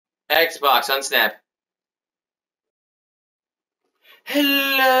Xbox on Snap.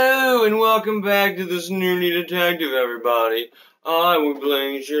 Hello and welcome back to the Snoody Detective, everybody. I will be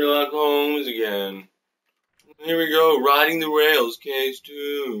playing Sherlock Holmes again. Here we go, Riding the Rails, Case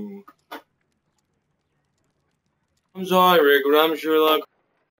 2. I'm sorry, Rick, but I'm Sherlock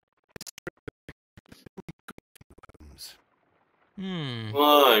Holmes.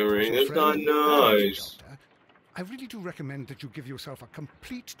 Why, Rick? That's not nice. I really do recommend that you give yourself a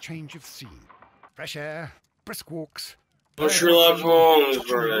complete change of scene. Fresh air, brisk walks. I'm Sherlock Holmes,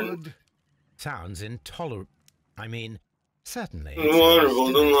 friend. Sounds intolerable. I mean, certainly.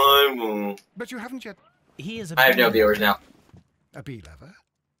 Wonderful, delightful. But you haven't yet. He is I have no viewers now. A bee lover?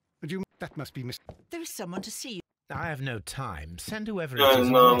 That must be There is someone to see you. I have no time. Send whoever it Blah, is.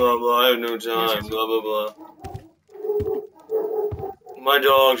 blah, blah, I have no time. Blah, blah, blah. My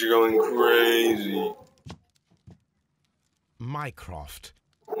dogs are going crazy. Mycroft.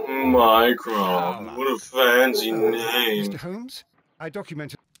 Mycroft. What a fancy name. Mr. Holmes, I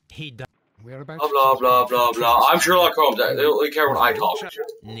documented. He does. Whereabouts? Blah, blah, blah, blah. I'm Sherlock Holmes. I don't really care what I talk.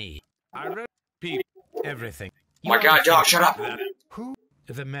 Need. I wrote people. Everything. Oh my God, dog, shut up. Who?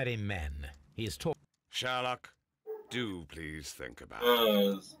 The merry men. He is talking. Sherlock, do please think about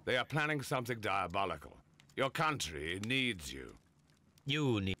it. They are planning something diabolical. Your country needs you.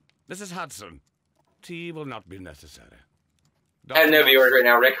 You need. Mrs. Hudson, tea will not be necessary. I have no viewers right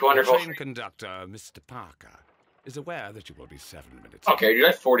now, Rick. Wonderful. The train conductor, Mr. Parker, is aware that you will be 7 minutes. Okay, you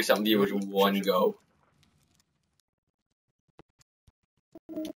have 40-something viewers in one go.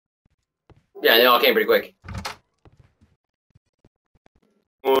 Yeah, they all came pretty quick.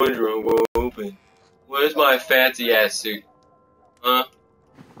 Wardrobe open. Where's my fancy ass suit? Huh?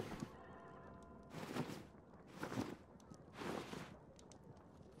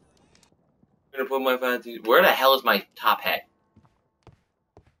 I'm gonna put my fancy. Where the hell is my top hat?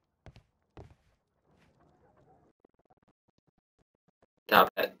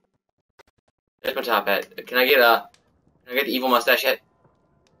 Top hat. There's my top hat. Can I get the evil mustache yet?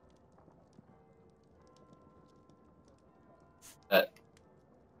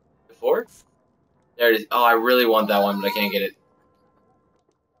 Before? There it is. Oh, I really want that one, but I can't get it.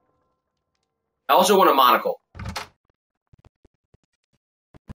 I also want a monocle.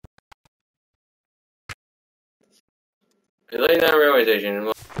 Late night railway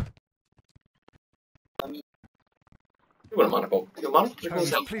station. You want a monocle? Your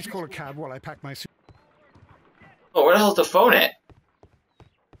monocle? Please call a cab while I pack my suit. Oh, where the hell's the phone at?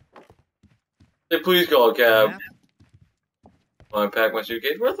 Hey, please call a cab. While I pack my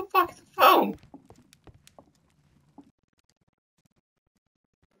suitcase. Where the fuck is the phone?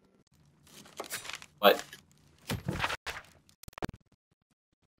 What?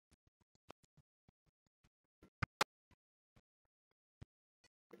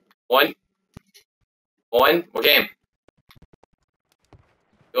 One. What game?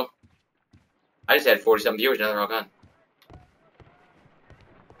 Go. I just had 40-something viewers, now they're all gone.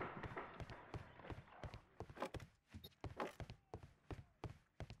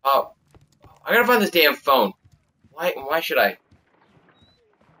 Oh. I gotta find this damn phone. Why should I?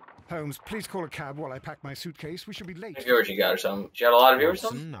 Holmes, please call a cab while I pack my suitcase. We should be late. How many viewers she got or something? She got a lot of viewers or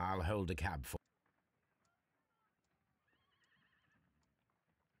something? I'll hold a cab for.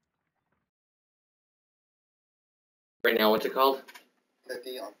 Right now, what's it called?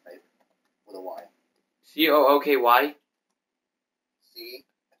 Cookie on pipe with a Y. C-O-O-K-Y?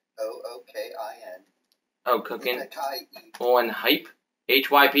 C-O-O-K-I-N. Oh, cooking. H-I-E. On hype?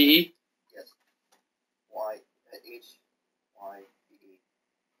 H-Y-P-E? Yes. H-Y-P-E.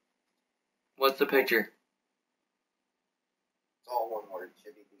 What's the picture? It's all one word.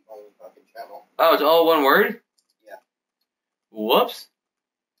 Should be the only fucking channel. Oh, it's all one word? Yeah. Whoops.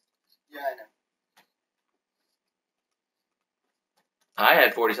 Yeah, I know. I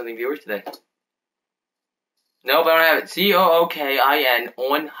had 40-something viewers today. Nope, I don't have it. C-O-O-K-I-N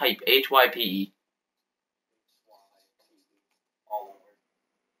on hype. H-Y-P-E. All one word.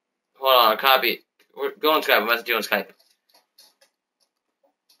 Hold on, copy it. Go on Skype. I'm messaging you on Skype.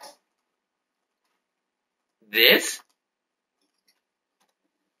 This?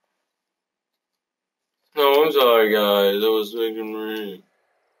 No, I'm sorry, guys. I was making me.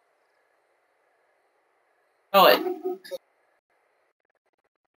 Oh, it.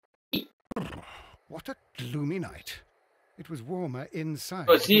 What a gloomy night. It was warmer inside.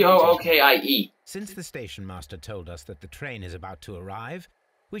 Oh, C-O-O-K-I-E. Since the station master told us that the train is about to arrive,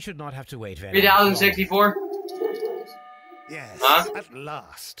 we should not have to wait very 3064? Yes, Huh? at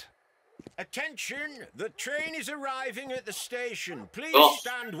last. Attention! The train is arriving at the station. Please Oh.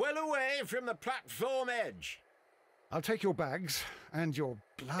 stand well away from the platform edge. I'll take your bags and your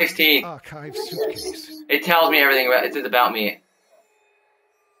blood 16. archive suitcase. It tells me everything about it's about me.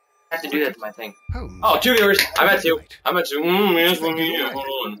 I have to do that to my thing. Holmes. Oh, 2 viewers. I'm at 2. Right. I'm at 2. Yes, one here. Hold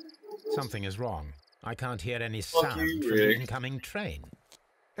on. Something is wrong. I can't hear any Fuck sound you, from the Rick. incoming train.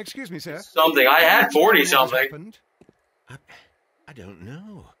 Excuse me, sir. Something. I had 40 What has something. happened? I don't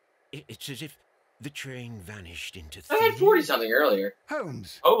know. It's as if the train vanished into I thin had 40 something earlier.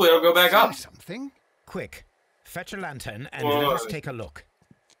 Holmes. Hopefully it'll go back say up. something. Quick, fetch a lantern and let us take a look.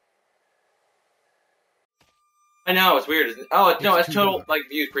 I know, it's weird. Isn't it? Oh, no, It's it's too total, dark. like,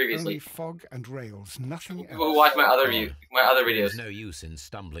 views Only previously. fog and rails, nothing else. We'll watch my other videos. There's no use in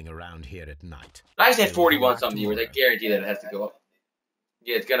stumbling around here at night. I just had We'll 41 come something back viewers. I tomorrow. guarantee that it has to go up.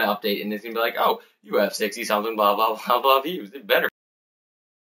 Yeah, it's gonna update and it's gonna be like, oh, you have 60 something, blah, blah, blah, blah views. It better.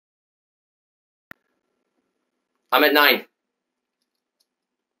 I'm at 9.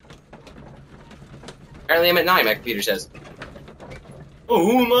 Apparently I'm at 9, my computer says. Oh,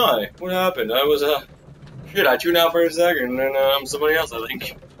 who am I? What happened? I was, shit, I tuned out for a second, and I'm somebody else, I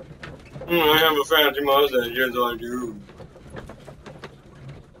think. I have a fancy mustache, yes I do.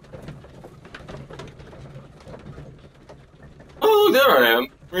 Oh, there I am.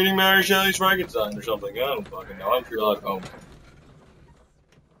 Reading Mary Shelley's Frankenstein or something. I don't fucking know. I'm Sherlock Holmes.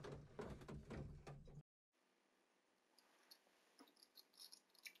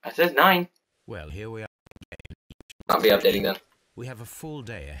 I said 9. Well, here we are. I'll be updating then. We have a full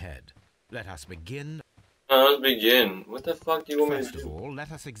day ahead. Let us begin. Let's begin. What the fuck do you want me First to of do? all,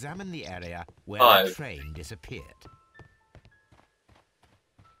 let us examine the area where 5. the train disappeared.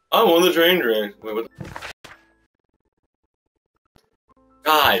 I'm on the train track. Wait, what?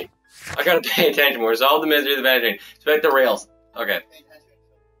 God, I gotta pay attention more. Solve the misery of the bad train. Inspect the rails. Okay.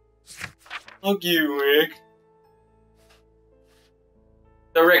 Fuck you, Rick.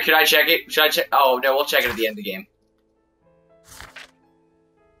 So, Rick, should I check it? Should I check? Oh, no, we'll check it at the end of the game.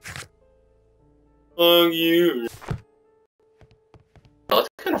 Fuck you. Oh, that's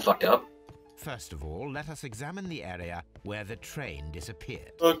kind of fucked up. First of all, let us examine the area where the train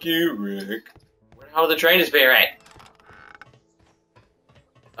disappeared. Fuck you, Rick. Where the hell did the train disappear at?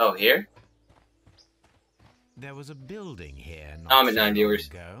 Oh, here? There was a building here not I'm at so 9 long viewers.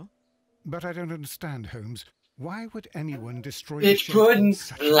 ago. But I don't understand, Holmes. Why would anyone destroy the It shed in couldn't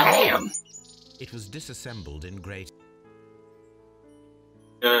such a way? slam. It was disassembled in great...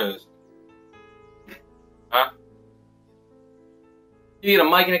 Yes. Huh? You get a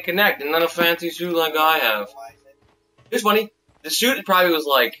mic and a connect, and not a fancy suit like I have. It's funny. The suit probably was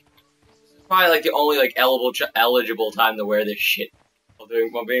like, the only like eligible time to wear this shit.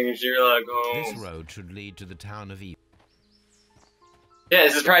 While being Sherlock Holmes. This road should lead to the town of Eve. Yeah,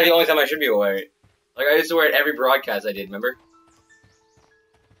 this is probably the only time I should be wearing it. Like I used to wear it every broadcast I did. Remember?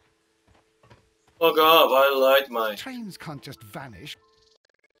 Fuck off! I liked my. Trains can't just vanish.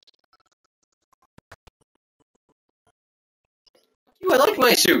 I like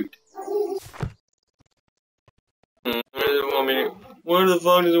my suit. What the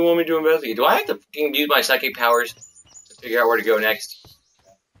fuck does it want me to investigate? Do I have to use my psychic powers to figure out where to go next?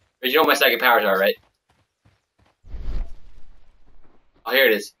 But you know what my psychic powers are, right? Oh, here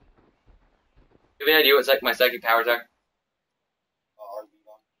it is. Do you have any idea what my psychic powers are?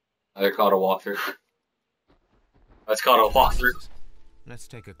 Oh, they're called a walkthrough. That's called a walkthrough. Let's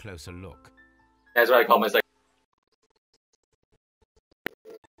take a closer look. That's what I call my psychic.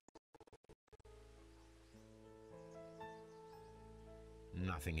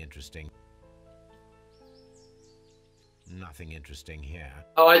 Nothing interesting. Nothing interesting here.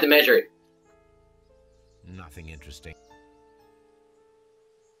 Oh, I had to measure it. Nothing interesting.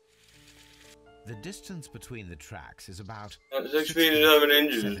 The distance between the tracks is about 6 feet and 7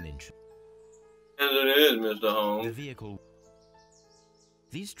 inches. 7 inches. As it is, Mr. The Holmes. vehicle...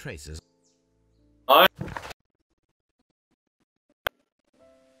 These traces...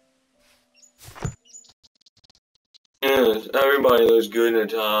 Yes, everybody looks good in a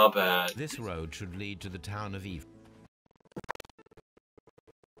top hat. This road should lead to the town of Eve.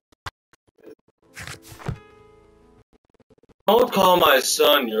 Don't call my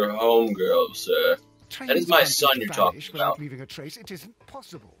son your homegirl, sir. That is my son you're talking about. Leaving a trace, it isn't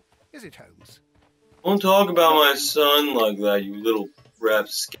possible, is it, Holmes? Don't talk about my son like that, you little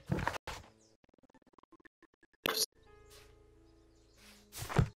rapscallion.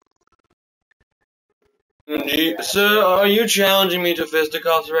 Sir, are you challenging me to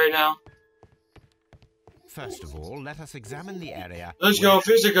fisticuffs right now? First of all, let us examine the area... Let's go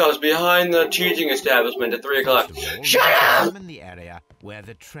fisticuffs behind the cheating establishment at 3 o'clock. Shut up! Examine the area where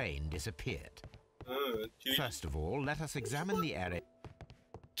the train disappeared. First of all, let us examine the area...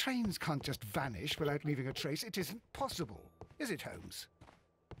 trains can't just vanish without leaving a trace. It isn't possible. Is it, Holmes?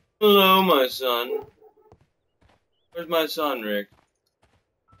 Hello, my son. Where's my son, Rick?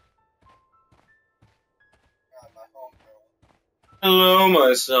 Hello,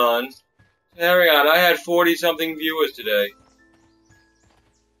 my son. Carry on. I had 40-something viewers today.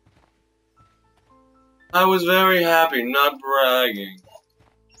 I was very happy, not bragging.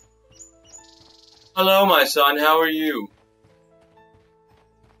 Hello, my son. How are you?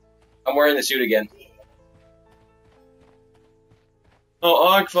 I'm wearing the suit again. Oh,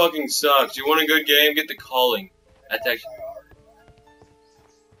 Ark fucking sucks. You want a good game? Get the Calling. That's actually...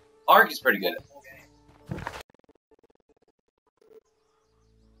 Ark is pretty good.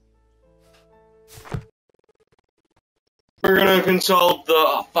 We're gonna consult the...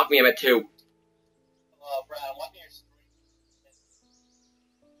 Oh, fuck me, I'm at 2.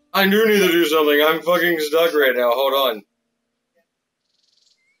 I do need to do something. I'm fucking stuck right now. Hold on.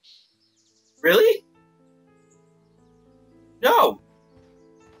 Really? No.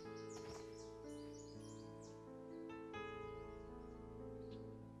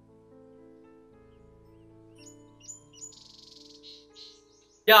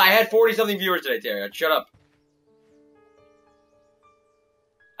 Yeah, I had 40-something viewers today, Terry. Shut up.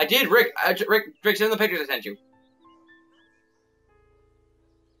 I did, Rick. Rick, send the pictures I sent you.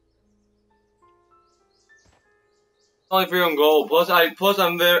 Only for your own goal. Plus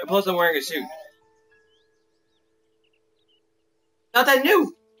I'm wearing a suit. Not that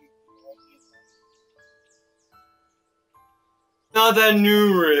new. Not that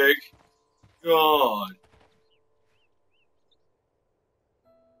new, Rick. God.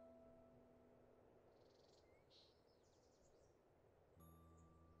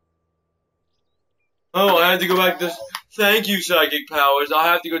 Oh, I have to go back to this. Thank you, Psychic Powers. I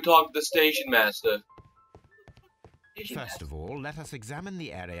have to go talk to the station master. First of all, let us examine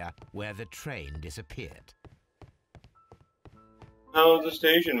the area where the train disappeared. How's the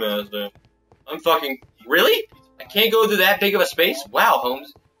station master? I'm fucking... Really? I can't go through that big of a space? Wow,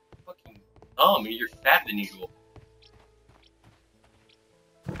 Holmes. Fucking dumb. You're fatter than usual.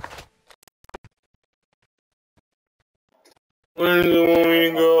 Where do you want me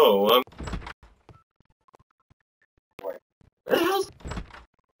to go? Where the hell's...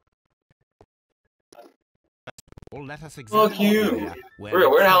 Well, let us examine Fuck you. the area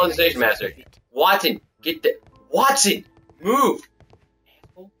Where the hell is the station master? Watson, get the... Watson! Move!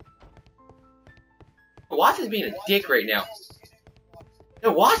 Watson's being a dick right now.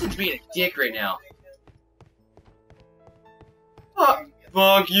 No, Watson's being a dick right now.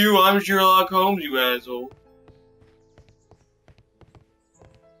 Fuck you, I'm Sherlock Holmes, you asshole.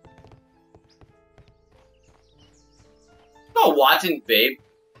 Oh, Watson, babe.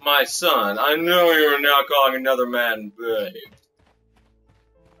 My son, I know you're now calling another man babe.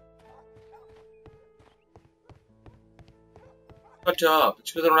 Shut up.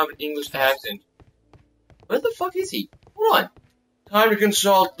 It's because I don't have an English accent. Where the fuck is he? Hold on. Time to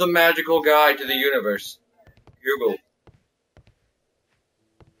consult the magical guide to the universe. Google.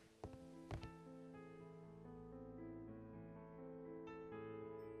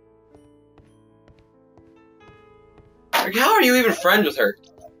 Like, how are you even friends with her?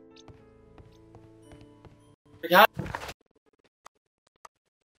 Like, how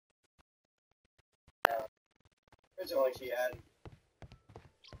Originally she had.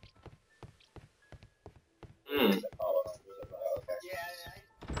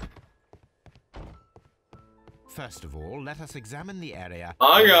 First of all, let us examine the area.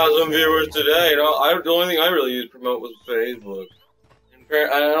 I got some viewers today. The only thing I really used to promote was Facebook.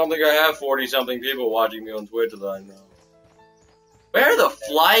 I don't think I have 40-something people watching me on Twitter that I know. Where the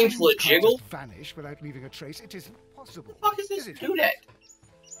flying flagiggle? Vanish without leaving a trace. It isn't possible. What the fuck is this Dudet?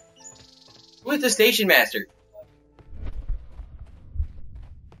 Who is the station master?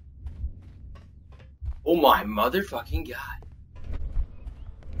 Oh my motherfucking god.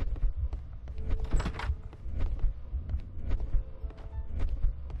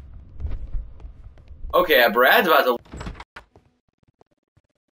 Okay, Brad's about to...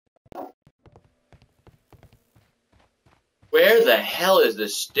 Where the hell is the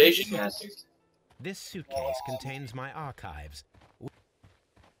station master? This suitcase contains my archives.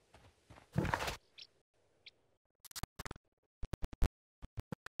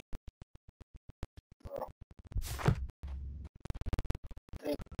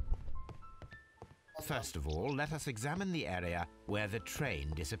 First of all, let us examine the area where the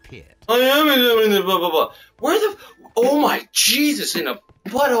train disappeared. I am examining the blah blah blah. Where the... Oh my Jesus, in a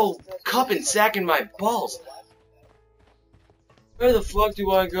butthole cup and sack in my balls. Where the fuck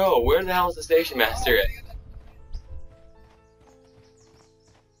do I go? Where the hell is the station master at?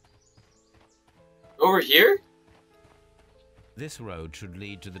 Over here? This road should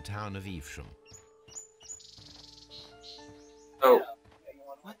lead to the town of Evesham. Oh.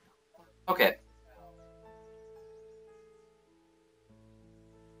 What? Okay.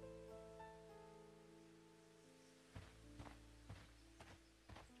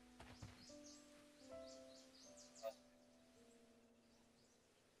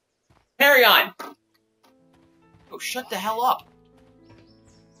 Carry on! Oh, shut the hell up.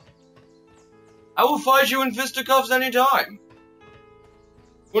 I will fight you in fisticuffs anytime.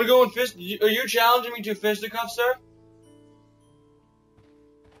 Wanna go in fist? Are you challenging me to fisticuffs, sir?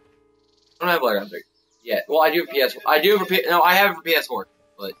 I don't have like that yet. Well, I do have PS4. I do have no, I have it for PS4,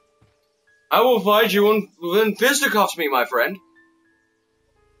 but I will fight you in fisticuffs, me, my friend.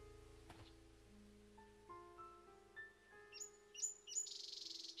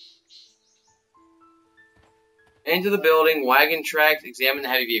 Into the building, wagon tracks, examine the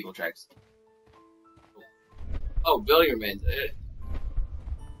heavy vehicle tracks. Oh, building remains.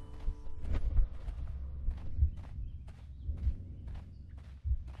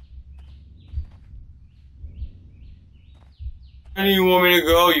 Where do you want me to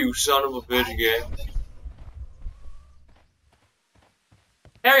go, you son of a bitch again?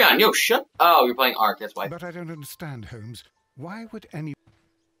 Carry on, yo, shut. Oh, you're playing Ark, that's why. But I don't understand, Holmes. Why would any...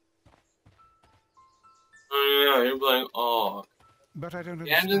 Oh, yeah, you're playing Ark. But I don't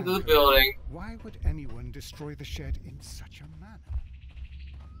Get understand, into the Holmes. building. Why would anyone destroy the shed in such a manner?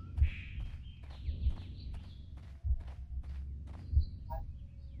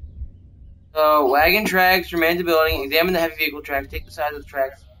 So, wagon tracks, remain in the building, examine the heavy vehicle tracks, take the side of the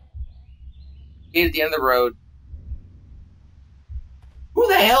tracks. Gate at the end of the road. Who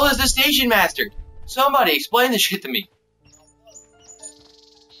the hell is the station master? Somebody explain this shit to me.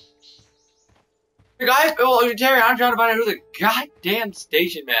 Guys, well, Terry, I'm trying to find out who the goddamn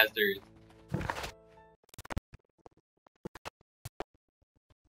station master is.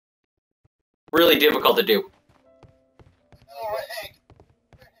 Really difficult to do.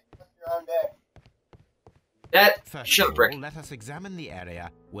 That First shut of up, Brick. all, let us examine the area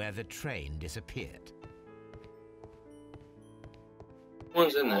where the train disappeared.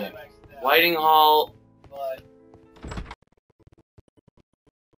 One's in there. Whiting Hall.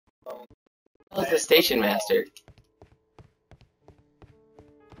 Who's the station master?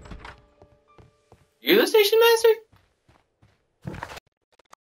 You the station master?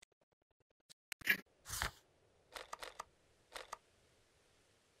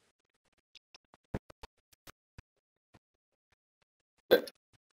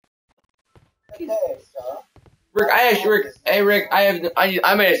 Rick,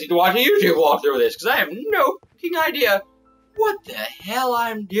 I may have to watch a YouTube walkthrough of this because I have no fucking idea what the hell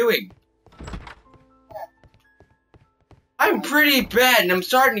I'm doing. I'm pretty bad, and I'm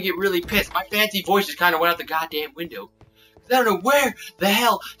starting to get really pissed. My fancy voice just kind of went out the goddamn window. I don't know where the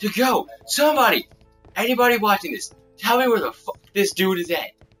hell to go. Somebody, anybody watching this, tell me where the fuck this dude is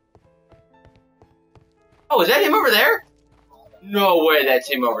at. Oh, is that him over there? No way that's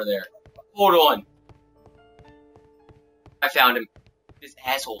him over there. Hold on. I found him. This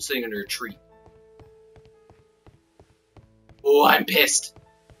asshole sitting under a tree. Oh, I'm pissed.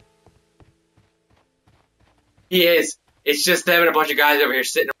 He is. It's just them and a bunch of guys over here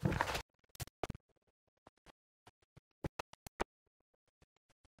sitting.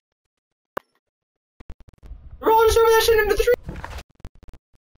 They're all just over there sitting under the tree.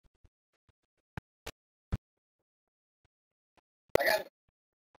 I got it.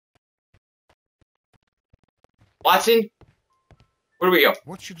 Watson, where do we go?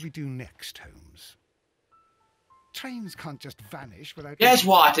 What should we do next, Holmes? Trains can't just vanish without... Yes,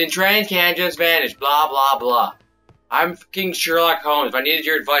 Watson, trains can't just vanish, blah, blah, blah. I'm fucking Sherlock Holmes. If I needed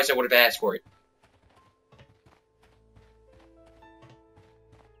your advice, I would have asked for it.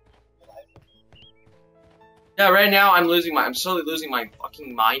 Yeah, right now I'm slowly losing my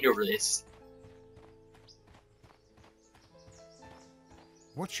fucking mind over this.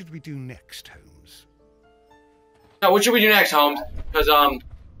 What should we do next, Holmes? Now, what should we do next, Holmes? Because,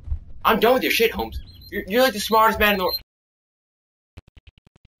 I'm done with your shit, Holmes. You're like the smartest man in the world.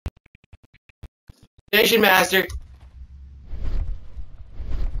 Station master.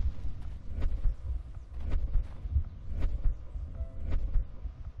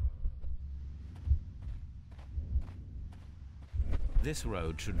 This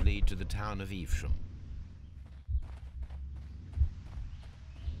road should lead to the town of Evesham.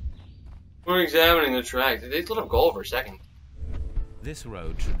 We're examining the track. Did they let him go for a second? This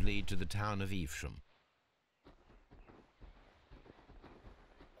road should lead to the town of Evesham.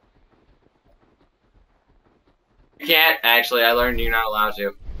 You can't, actually. I learned you're not allowed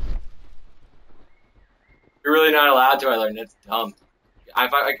to. You're really not allowed to. I learned that's dumb.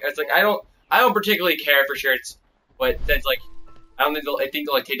 It's like I don't particularly care for shirts, but that's like I think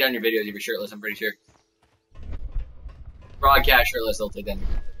they'll like take down your videos if you're shirtless. I'm pretty sure. Broadcast shirtless, they'll take down your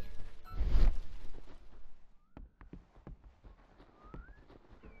videos.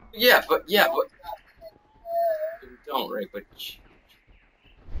 Yeah, but don't, right? But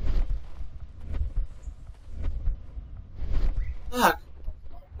fuck,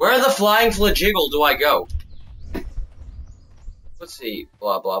 where the flying flagiggle do I go? Let's see.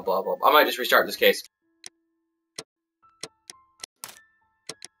 Blah blah blah blah. I might just restart this case.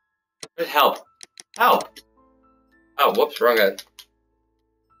 Help! Help! Oh, whoops, wrong guy.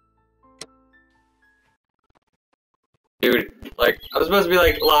 Dude, like, I'm supposed to be,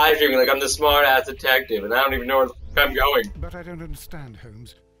 like, live streaming, like, I'm the smart-ass detective, and I don't even know where the fuck I'm going. But I don't understand,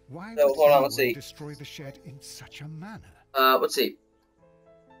 Holmes. Why So, would hold on, anyone let's see. destroy the shed in such a manner? Let's see.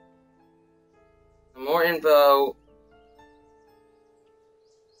 More info.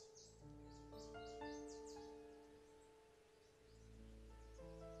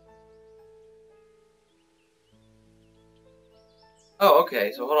 Oh,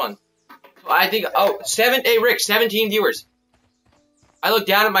 okay, so hold on. I think, hey Rick, 17 viewers. I looked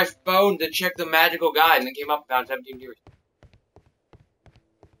down at my phone to check the magical guide and it came up and found 17 viewers.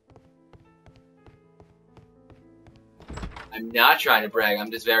 I'm not trying to brag,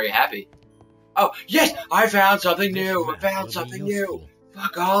 I'm just very happy. Oh, yes! I found something new! I found something new!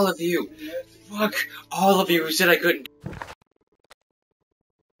 Fuck all of you! Fuck all of you who said I couldn't.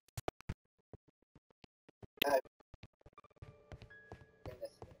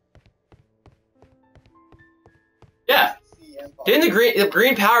 Yeah! Didn't the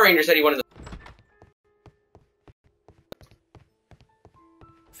Green Power Ranger said he wanted to.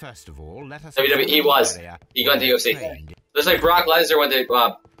 First of all, let us. WWE was. He got the UFC. Just like Brock Lesnar went to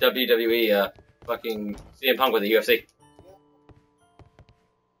WWE, fucking CM Punk with the UFC.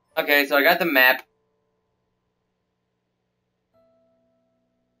 Okay, so I got the map.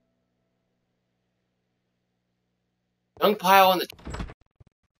 Junk pile in the.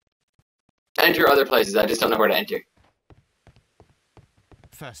 Enter other places, I just don't know where to enter.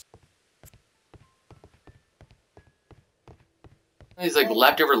 First. It's like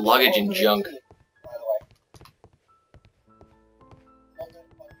leftover luggage and junk.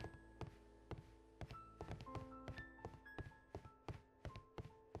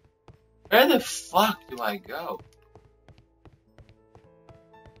 Where the fuck do I go?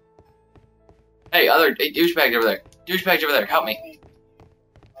 Hey, douchebags over there. Douchebags over there, help me.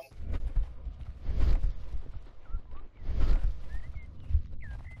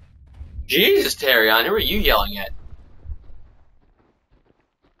 Jesus, Terrion, who are you yelling at?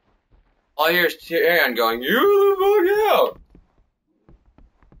 All I hear is Terrion going, "You the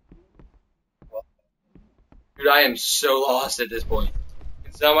fuck out!" Dude, I am so lost at this point.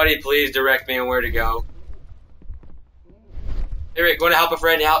 Can somebody please direct me on where to go? Hey Rick, want to help a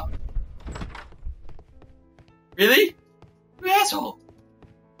friend out? Really? You asshole!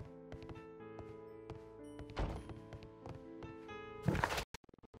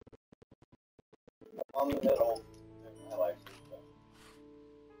 On the middle. I like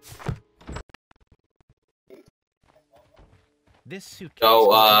This suitcase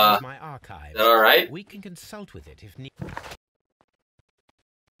So, contains my archives. Is that alright? We can consult with it if need.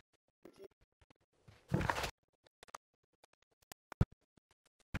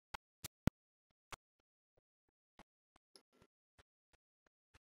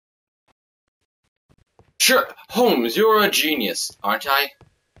 Sure, Holmes, you're a genius, aren't I?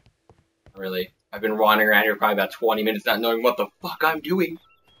 Really? I've been wandering around here probably about 20 minutes not knowing what the fuck I'm doing.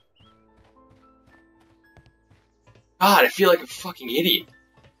 God, I feel like a fucking idiot.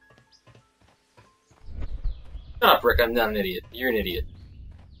 Shut up, Rick, I'm not an idiot. You're an idiot.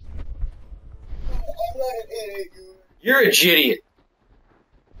 I'm not an idiot, You're a idiot.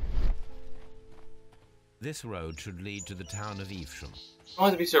 This road should lead to the town of Evesham. Don't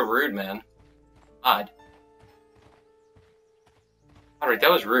want to be so rude, man. Odd. Alright,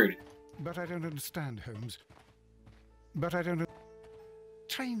 that was rude. But I don't understand, Holmes. But I don't.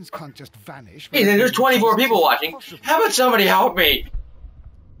 Trains can't just vanish. Hey, then there's 24 people watching. How about somebody help me?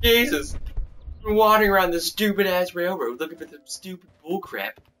 Jesus. I'm wandering around this stupid-ass railroad looking for some stupid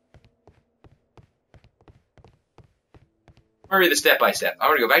bullcrap. I'm gonna read the step-by-step.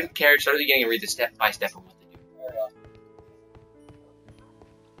 I'm gonna go back to the carriage, start at the beginning, and read the step-by-step of what to do.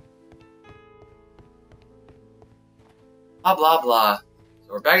 Blah, blah, blah.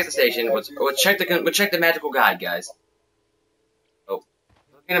 So we're back at the station. Let's check the magical guide, guys. Oh.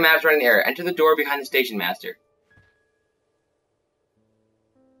 Looking at maps right in the area. Enter the door behind the station master.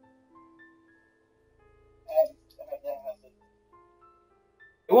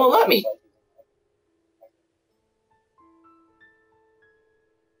 It won't let me.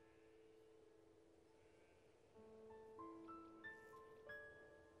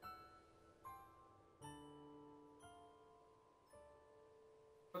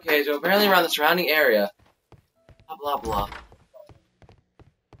 Okay, so apparently around the surrounding area. Blah, blah, blah.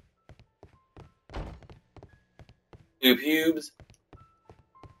 Two pubes.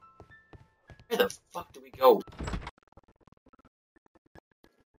 Where the fuck do we go?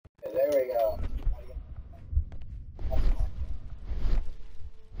 Okay, there we go.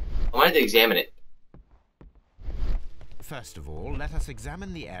 I wanted to examine it. First of all, let us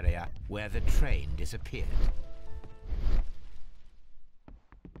examine the area where the train disappeared.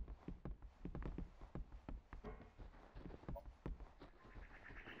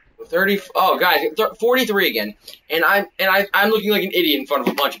 30. Oh, guys, 43 again, and I'm looking like an idiot in front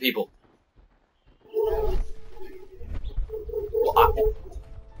of a bunch of people. Well,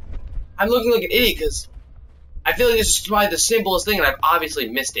 I'm looking like an idiot because I feel like this is probably the simplest thing, and I've obviously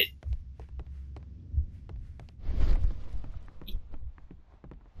missed it.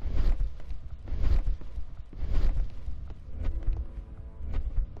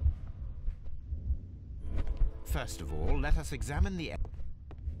 First of all, let us examine the...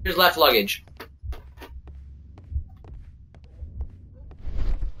 Here's left luggage.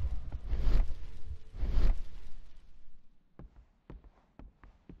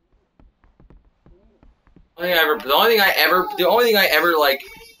 The only thing I ever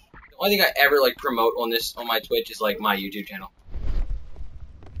like promote on my Twitch is like my YouTube channel.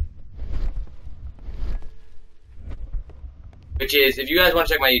 Which is, if you guys want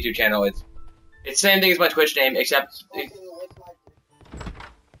to check my YouTube channel, it's the same thing as my Twitch name, except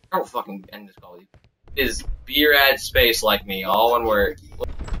don't fucking end this call. It is BRAD space like me, all one word.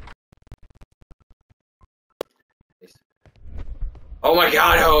 Oh my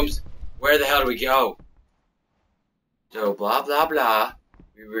God, Holmes, where the hell do we go? So blah blah blah.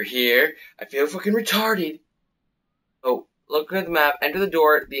 We were here. I feel fucking retarded. Oh, look at the map. Enter the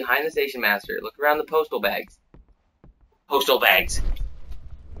door behind the station master. Look around the postal bags. Postal bags.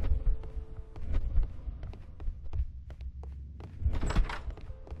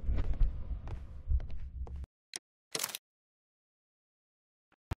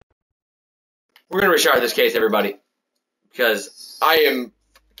 We're gonna restart this case, everybody, because I am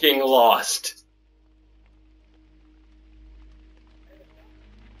fucking lost.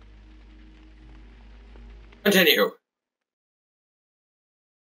 Continue.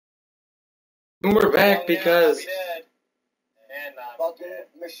 And we're back because... And fucking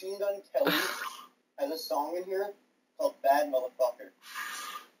Machine Gun Kelly has a song in here called Bad Motherfucker.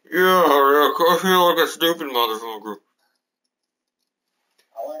 Yeah, I feel like a stupid motherfucker.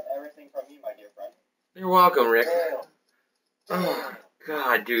 I learned everything from you, my dear friend. You're welcome, Rick. Damn. Oh,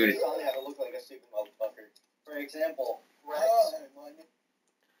 God, dude. You taught me how to look like a stupid motherfucker. For example, Rex.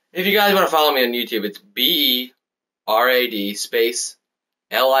 If you guys want to follow me on YouTube, it's BERAD space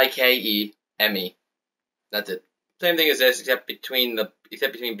LIKEME. That's it. Same thing as this, except between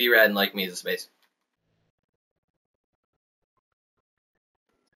BRAD and like me is a space.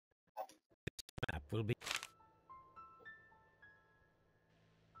 Map will be...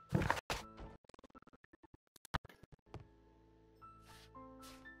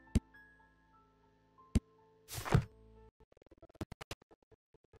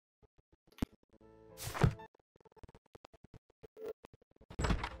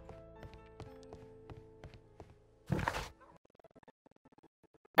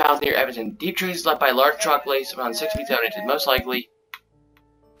 House near Everton. Deep trees left by a large truck laced around 6 feet down into most likely.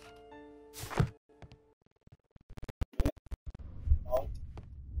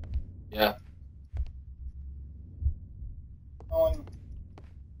 Yeah.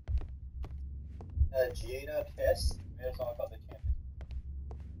 Jada Kiss made a song called The Champion.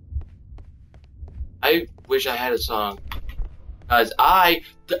 I wish I had a song. Cause where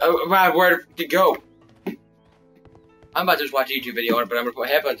to go? I'm about to just watch a YouTube video on it, but I'm gonna put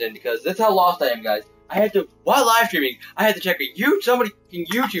my headphones in because that's how lost I am, guys. I had to, while live streaming, I had to check somebody's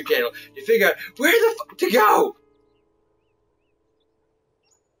YouTube channel to figure out where the fuck to go.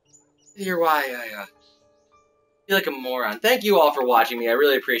 Hear why I feel like a moron. Thank you all for watching me. I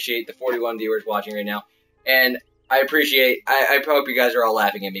really appreciate the 41 viewers watching right now, and I hope you guys are all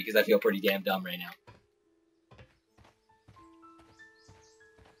laughing at me because I feel pretty damn dumb right now.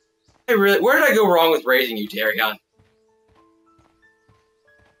 Where did I go wrong with raising you, Taryon?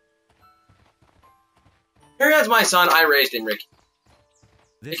 Tarion's my son. I raised him, Rick.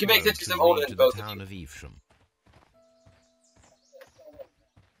 It can make sense because I'm older than both of you.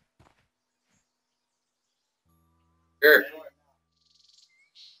 Sure.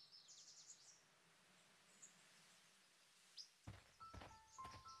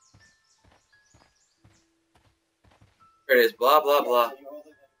 There it is. Blah, blah, blah.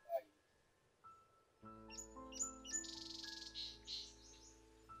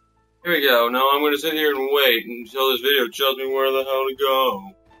 Here we go. Now I'm going to sit here and wait until this video tells me where the hell to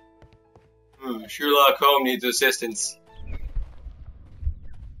go. Sherlock Holmes needs assistance.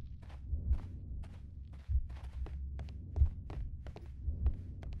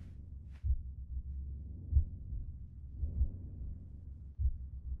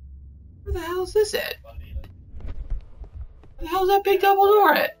 Where the hell is this at? Where the hell is that big double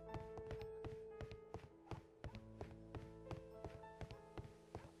door at?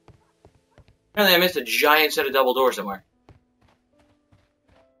 Apparently I missed a giant set of double doors somewhere.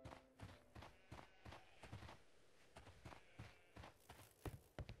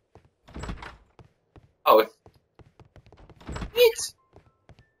 Oh, it's...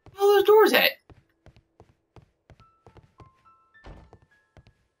 Where are those doors at?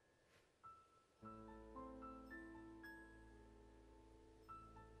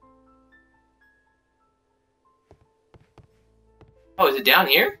 Oh, is it down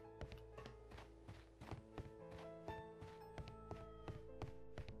here?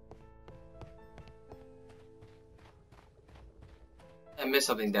 I missed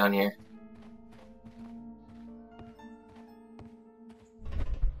something down here.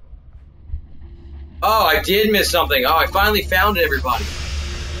 Oh, I did miss something. Oh, I finally found it, everybody.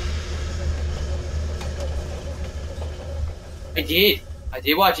 I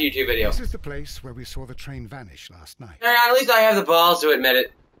did watch a YouTube video. This is the place where we saw the train vanish last night. At least I have the balls to admit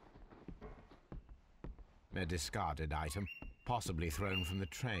it. A discarded item, possibly thrown from the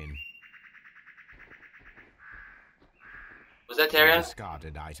train. Was that A Tyrion?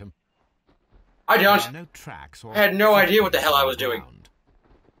 discarded item. I There are don't. no tracks or I had no idea what the footprints hell I on was the doing. ground.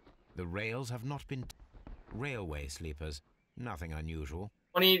 The rails have not been... Railway sleepers. Nothing unusual.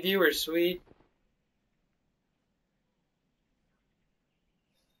 20 viewers, sweet.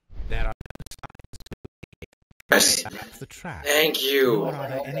 There are Yes. that's the track. Thank you. Nor are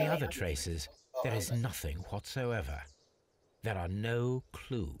there any other traces. There is nothing whatsoever. There are no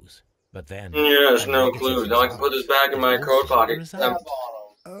clues. But then... Yes, a no negative clues. Now I can put this back in my result coat is also pocket. a result.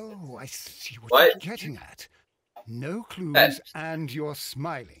 Oh, I see what What? you're getting at. No clues, That- and you're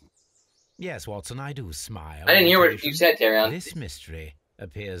smiling. Yes, Watson, I do smile. I didn't hear on what you occasion. said, Tyrion. This mystery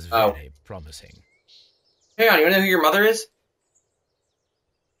appears Oh. very promising. Tyrion, you wanna know who your mother is?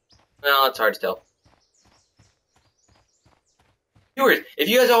 Well, it's hard to tell. Viewers, if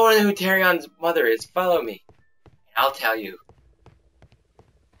you guys all want to know who Tyrion's mother is, follow me. I'll tell you.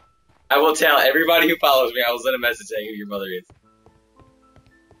 I will tell everybody who follows me. I will send a message saying who your mother is.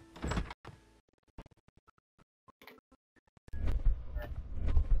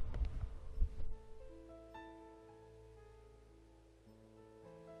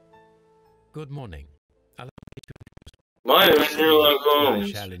 Good morning. My name is Sherlock I Holmes.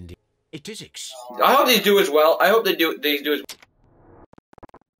 shall indeed. It is I hope these do as well. I hope these do as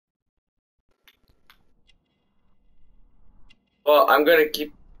well. I'm gonna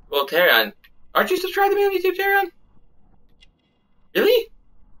keep. Well, Tyrion, aren't you subscribed to me on YouTube, Tyrion? Really?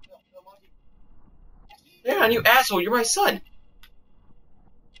 Tyrion, you asshole! You're my son.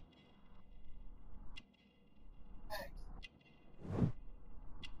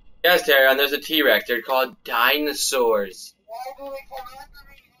 Yes, Tyrion. There's a T-Rex. They're called dinosaurs.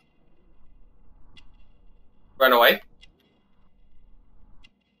 Run away?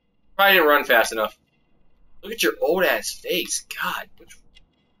 Probably didn't run fast enough. Look at your old ass face. God.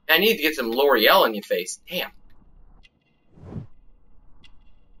 I need to get some L'Oreal on your face. Damn.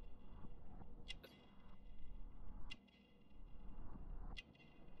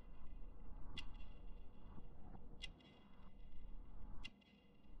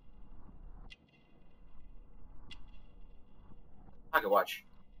 Pocket watch.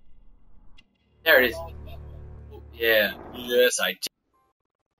 There it is. Yeah. Yes, I did.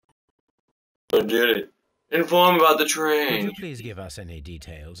 I did it. Inform about the Could train. you please give us any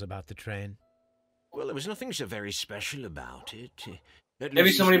details about the train? Well, there was nothing so very special about it. At Maybe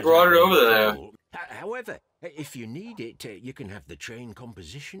least somebody as brought I it over there. recall. However, if you need it, you can have the train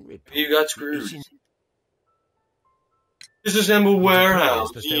composition report. You got It's screwed. in- Disassemble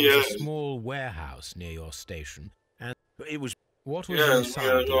warehouse. That there was Yes. a small warehouse near your station, and It was what was Yes,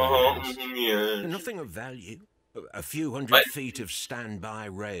 inside the warehouse? yes. nothing of value. A few hundred What? feet of standby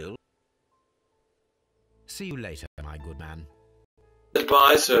rail. See you later, my good man.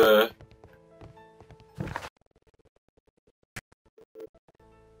 Goodbye, sir.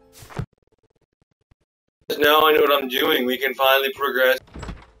 Now I know what I'm doing. We can finally progress.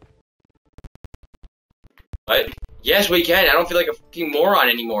 What? Yes, we can. I don't feel like a fucking moron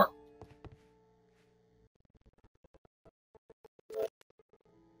anymore.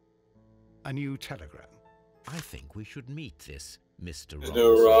 a new telegram. I think we should meet this Mr.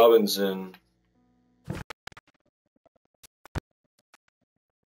 Mr. Robinson.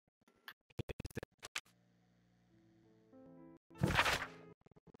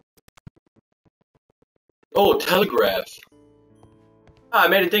 Oh, telegraph. Ah, I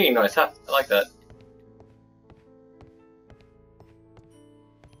made a dinging noise. Huh? I like that.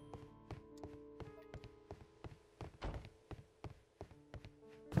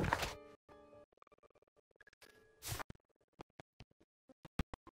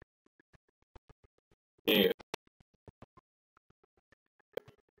 Yeah.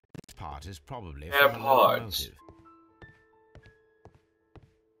 This part is probably Yeah, from a parts. locomotive.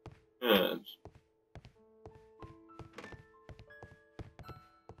 Yes.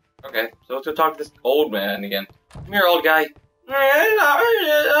 Okay, so let's go talk to this old man again. Come here, old guy.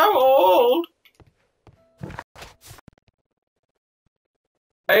 I'm old.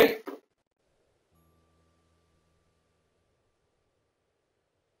 Hey.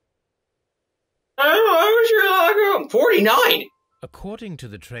 I was your locker. 49. According to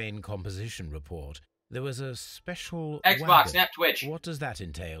the train composition report, there was a special Xbox, wagon. Snap Twitch. What does that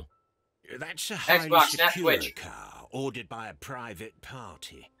entail? That's a highly Xbox, Snap secure Twitch. car ordered by a private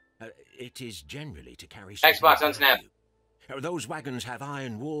party. It is generally to carry Xbox, something unsnap. value. Those wagons have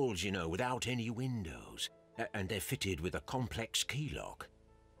iron walls, you know, without any windows. And they're fitted with a complex key lock.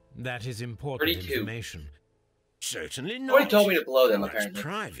 That is important 32. information. Certainly not. Nobody told me to blow them, That's apparently.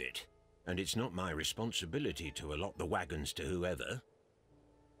 private. And it's not my responsibility to allot the wagons to whoever.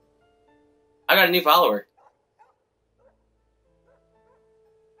 I got a new follower.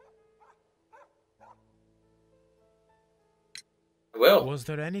 I will. Was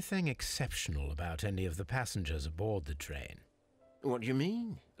there anything exceptional about any of the passengers aboard the train? What do you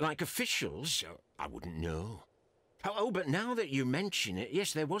mean? Like officials? I wouldn't know. Oh, but now that you mention it,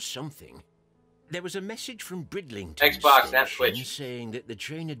 yes, there was something. There was a message from Bridlington Xbox, Snap Station Twitch. saying that the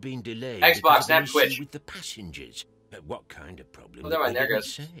train had been delayed Xbox, because of Snap an issue Twitch. with the passengers. What kind of problem? Oh, never mind. They There it didn't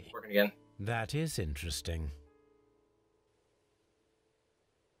goes. say. Working again. That is interesting.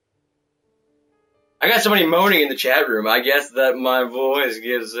 I got somebody moaning in the chat room. I guess that my voice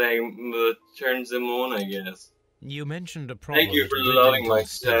turns them on, I guess. You mentioned a problem. Thank you at for Bridlington loving my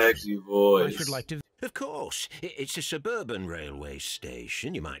Station. sexy voice. I should like to... Of course. It's a suburban railway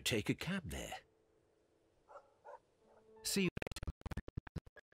station. You might take a cab there. See you.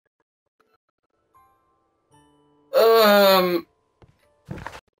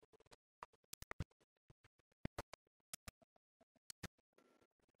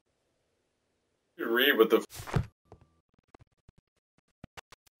 Read what the.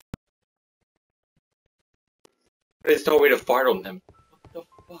 They just told me to fart on them. What the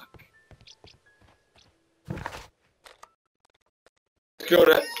fuck? Let's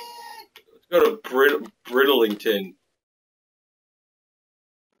go to Bridlington.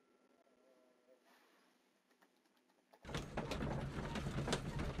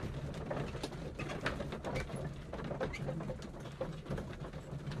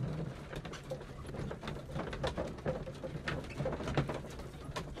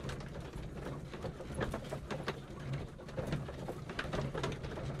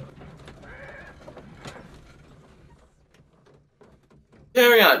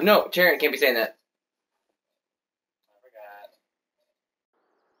 Carry on. No, Taryn can't be saying that.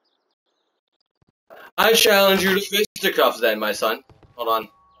 I challenge you to fisticuffs then, my son. Hold on.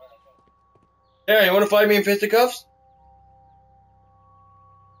 Taryn, you want to fight me in fisticuffs?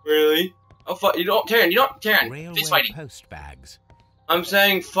 Really? I'll fight you. Don't, Taryn. You don't, Taryn. Railway Fist fighting. post bags. I'm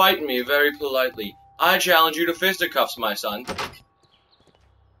saying fight me very politely. I challenge you to fisticuffs, my son.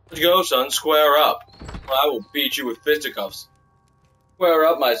 Let's go, son. Square up. Or I will beat you with fisticuffs. Square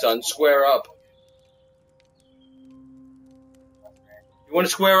up, my son. Square up. You want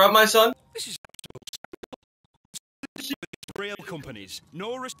to square up, my son? This is rail companies.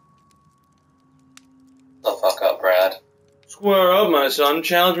 No The fuck up, Brad. Square up, my son.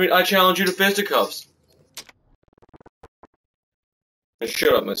 Challenge me. I challenge you to fisticuffs. And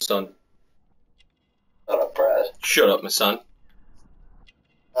shut up, my son. Shut up, Brad. Shut up, my son.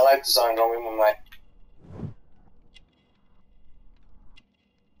 I like the song, don't read my mind.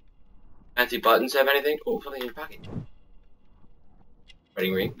 Fancy buttons have anything? Oh, something in your pocket.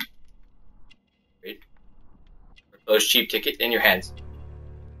 Wedding ring. Read. Close cheap ticket in your hands.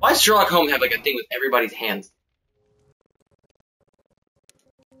 Why does Sherlock Holmes have like a thing with everybody's hands?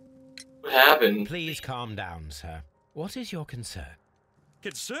 What happened? Please calm down, sir. What is your concern?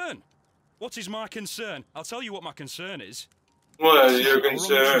 concern. What is my concern? I'll tell you what my concern is. What is your I was on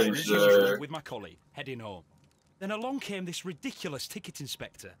the concern, train as usual sir? with my colleague, heading home. Then along came this ridiculous ticket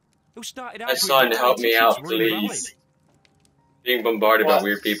inspector. Who started out My doing son, lottery help me tickets out, were invalid? please. Being bombarded by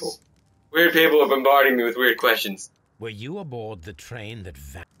weird people. Weird people are bombarding me with weird questions. Were you aboard the train that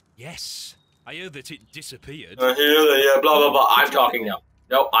Yes. I heard that it disappeared. I hear that, yeah, blah, blah, blah. I'm talking now.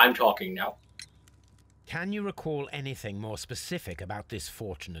 No, I'm talking now. Can you recall anything more specific about this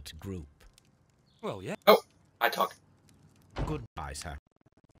fortunate group? Well, yeah. Oh, I talk. Goodbye, sir.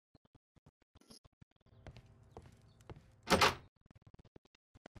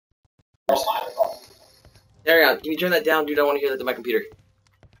 There, can you turn that down, dude? I want to hear that to my computer.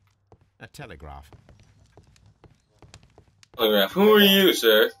 A telegraph. Telegraph. Who are you,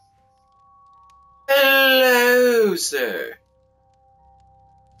 sir? Hello, sir.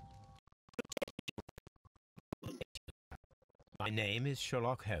 My name is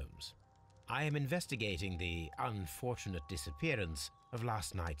Sherlock Holmes. I am investigating the unfortunate disappearance of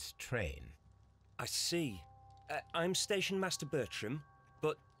last night's train. I see. I'm Station Master Bertram,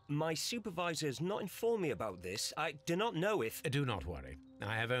 but my supervisor has not informed me about this. I do not know if... Do not worry.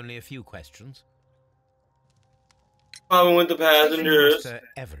 I have only a few questions. Problem with the passengers. Master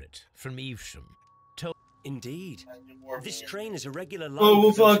Everett from Evesham told... Indeed. This train is a regular line. Oh,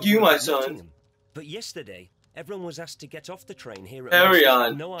 well, for those fuck who you, work my at son. Nottingham. But yesterday, everyone was asked to get off the train here at Carry Leicester.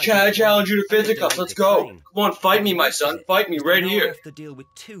 on. No I idea challenge you to why. And they fisticuffs. delayed Let's the go. train. Come on, fight And me, my yesterday, son. Fight me right now I here. have to deal with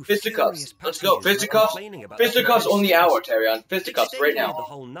two Fisticuffs. furious Let's go. passengers Fisticuffs. complaining about the Fisticuffs on the train hour, service. Tyrion. Fisticuffs They right stayed here now. the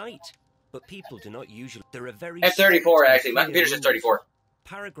whole night, but people do not usually. There are very F34, strict actually. My and computer clear says 34. rules.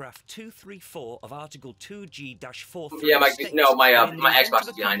 Paragraph 234 of Article 2G-4. Yeah, my states no, my that in the event Xbox of is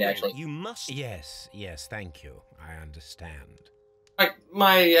a behind, complaint, actually. You must. Yes, thank you. I understand.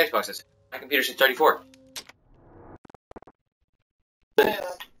 My Xbox is. My computer says 34. By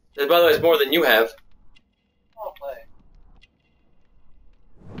the way, it's more than you have. I'll play.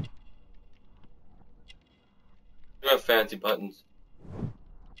 You have fancy buttons.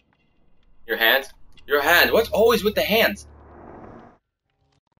 Your hands? Your hands. What's always with the hands?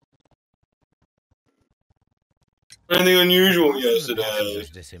 Anything unusual Apart from the yesterday? passengers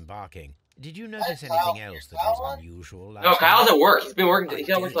disembarking, did you notice anything else that was unusual last No, night? Kyle's at work. He's been working. He's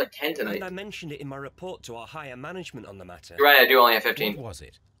got to work did. till like 10 And tonight. I mentioned it in my report to our higher management on the matter. You're right. I do only have What 15. was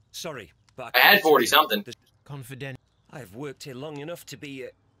it? Sorry, but I can't had tell 40 you. something. Confidential. I have worked here long enough to be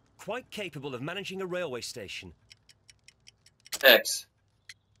quite capable of managing a railway station. X.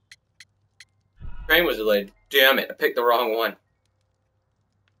 Train was delayed. Damn it! I picked the wrong one.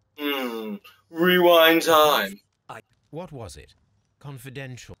 Rewind time. What was it?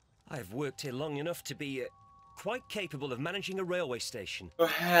 Confidential. I have worked here long enough to be quite capable of managing a railway station. Or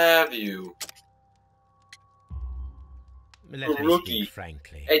have you? Let me Rookie. speak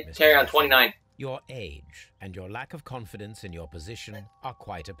frankly. Hey, Mr. Terry, on Murphy. 29. Your age and your lack of confidence in your position are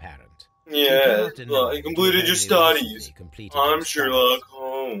quite apparent. Yeah, You cannot deny well, you that completed have your only studies. recently completed I'm your Sherlock studies.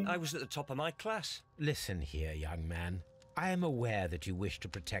 Holmes. I was at the top of my class. Listen here, young man. I am aware that you wish to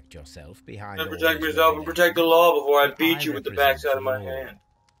protect yourself behind I all protect these myself and protect the law before I But beat you with the backside of my represent the law. hand.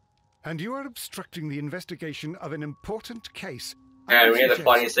 And you are obstructing the investigation of an important case. Yeah, I we had the suggest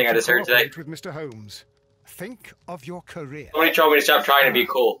funniest thing that I you just heard today. cooperate with Mr. Holmes. Think of your career. Somebody told me to stop trying to be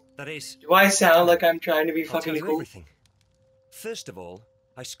cool. That is, Do I sound like I'm trying to be I'll tell fucking you cool? everything. First of all,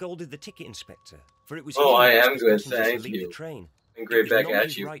 I scolded the ticket inspector, for it was Oh, he I who asked am the good, passengers to thank leave you. the train. And great It back was not at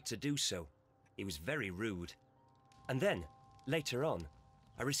his you. right to do so. He was very rude. And then, later on,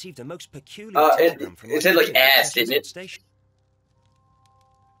 I received a most peculiar telegram from it my said like agent at ass, didn't it? Station.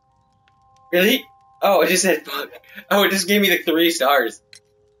 Really? Oh, it just said fuck. Oh, it just gave me the 3 stars.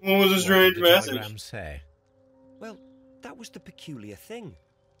 What was a What strange did the message? telegram say? Well, that was the peculiar thing.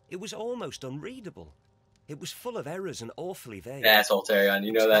 It was almost unreadable. It was full of errors and awfully vague. Asshole, Tyrion,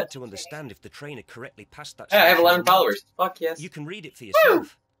 you know It's that. hard to understand if the train had correctly passed that Hey, I have station 11 or not. followers. Fuck yes. You can read it for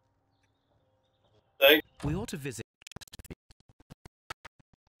yourself. Thank We ought to visit.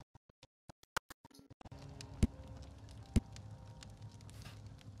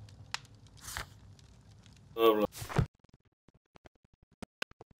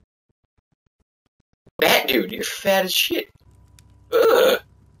 Fat dude, you're fat as shit. Ugh.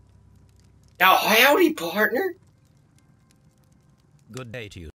 Now, howdy, partner. Good day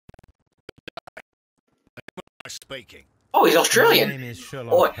to you. Speaking. Oh, he's My Australian. name is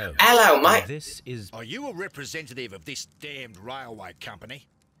Sherlock Oh, Holmes. hello, and mate. This is. Are you a representative of this damned railway company?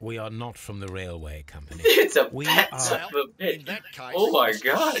 We are not from the railway company. It's a We fat are- son of a bitch. In that case, Oh my it's the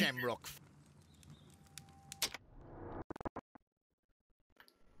god. Shamrock.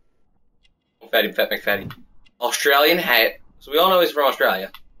 Fatty, fat McFatty. Australian hat. So we all know he's from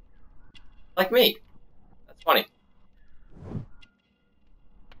Australia. Like me. That's funny.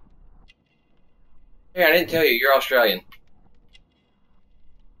 Hey, I didn't tell you, you're Australian.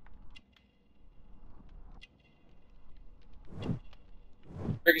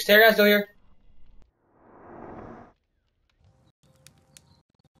 Rick, is Terry still here?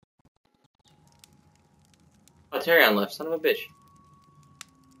 Oh, Terry left, son of a bitch.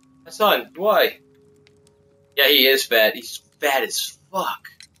 My son, why? Yeah, he is fat. He's fat as fuck.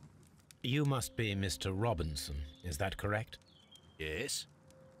 You must be Mr. Robinson, is that correct? Yes.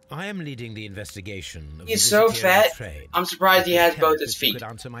 I am leading the investigation of He's the so disappearing fat, trade. I'm surprised he has both his If you feet. could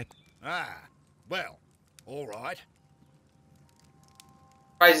answer my... Ah, well, all right.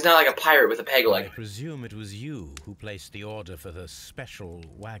 Surprised he's not like a pirate with a peg I leg. presume it was you who placed the order for the special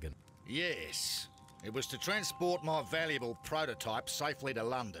wagon. Yes. It was to transport my valuable prototype safely to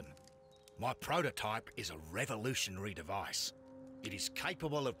London. My prototype is a revolutionary device. It is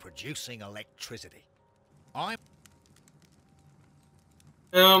capable of producing electricity.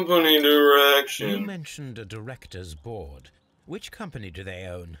 Company You direction. mentioned a director's board. Which company do they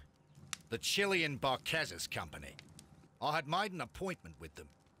own? The Chilean Barcazes Company. I had made an appointment with them.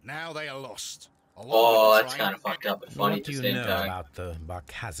 Now they are lost. Oh, that's kind of fucked up and funny What at do the you same know time. about the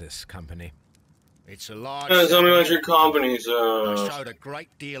Barcazes Company? It's a large... Tell me what your company's, They showed a great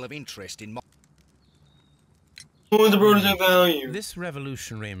deal of interest in my... What's the prototype value? This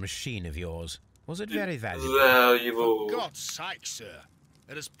revolutionary machine of yours, was it very valuable? Valuable. For God's sake, sir.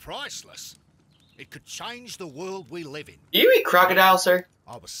 It is priceless. It could change the world we live in. Do you eat crocodile, sir?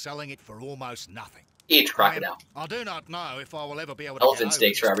 I was selling it for almost nothing. Eat crocodile. I do not know if I will ever be able to Elephant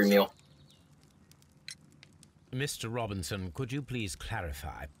steaks for every meal. Mr. Robinson, could you please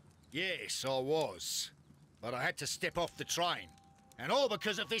clarify? Yes, I was. But I had to step off the train. And all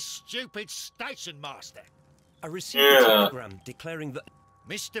because of this stupid station master. I received a telegram declaring that...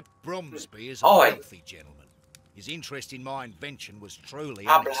 Mr. Bromsby is a Oh, wealthy gentleman. His interest in my invention was truly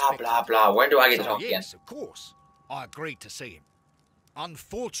Blah, blah, unexpected. blah, blah. When do I get to So, talk again? yes, of course. I agreed to see him.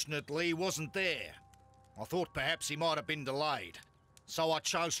 Unfortunately, he wasn't there. I thought perhaps he might have been delayed, so I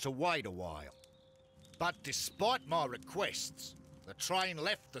chose to wait a while. But despite my requests, the train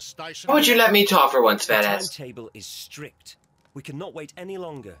left the station... Why would you let me talk for once, The fat ass? timetable is strict. We cannot wait any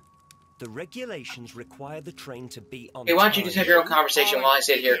longer. The regulations require the train to be on Hey, why don't you time. just have your own conversation while I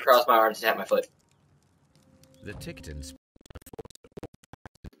sit here, cross my arms, and tap my foot? The ticket inspector.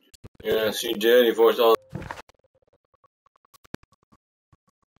 Yes, he did. He forced all...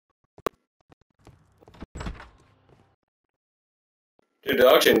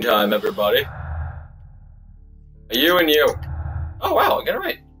 Deduction time, everybody. You and you. Oh, wow, I got it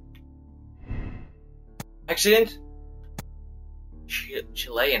right. Accident?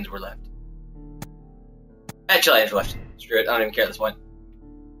 Chileans were left. Chileans were left. Screw it, I don't even care at this point.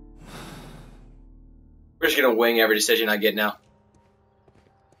 We're just gonna wing every decision I get now.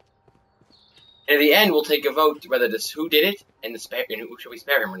 And at the end, we'll take a vote whether this who did it and who should we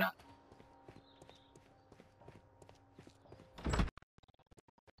spare him or not.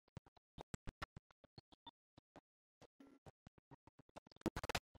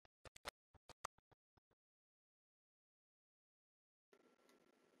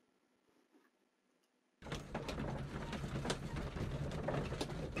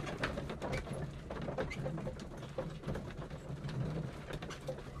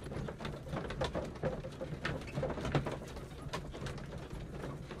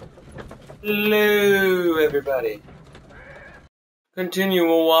 Hello, everybody. Continue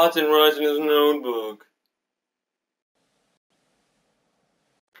while Watson writes in his notebook.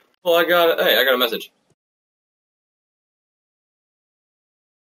 Well, I got a message.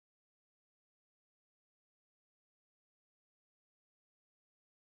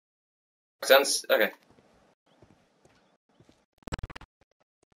 Sense? Okay.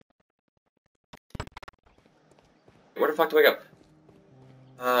 Where the fuck do I go?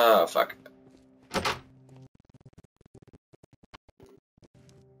 Oh, fuck.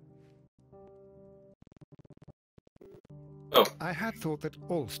 Oh. I had thought that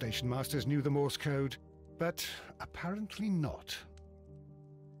all station masters knew the Morse code, but apparently not.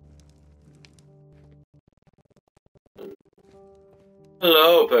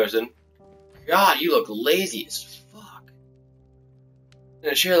 Hello, person. God, you look lazy as fuck.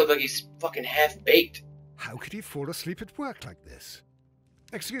 And the chair look like he's fucking half-baked. How could he fall asleep at work like this?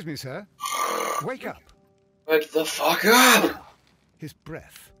 Excuse me, sir. Wake up. Wake the fuck up! His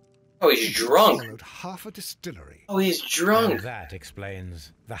breath. Oh, he's drunk. Swallowed half a distillery. Oh, he's drunk. And that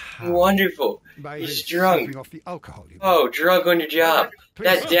explains the how. Wonderful. By He's his drunk. sleeping off the alcohol. You Oh, drunk on your job.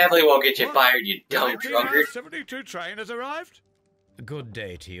 That definitely won't get you fired, you dumb drunkard. 72 train has arrived. Good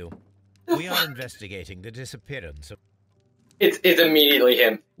day to you. We are investigating the disappearance of... It's immediately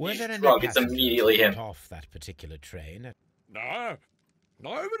him. Were He's there any drunk. It's passengers immediately who him. got off that particular train? No.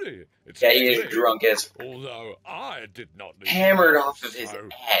 Nobody. It's Yeah, he is drunk as although I did not leave hammered the off house, of his so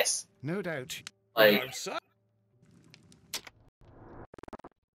ass. No doubt. you Like, don't say.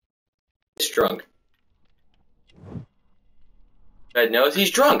 he's drunk. Red nose,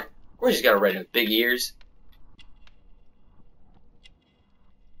 he's drunk. Of course he's got a red nose, big ears.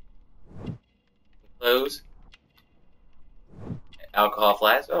 Clothes. Alcohol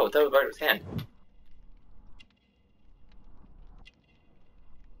flask. Oh, that was right in his hand.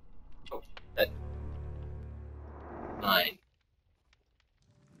 Oh, that. Mine.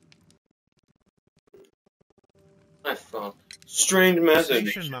 My phone. Strange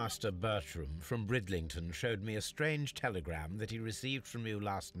message. Station Master Bertram from Bridlington showed me a strange telegram that he received from you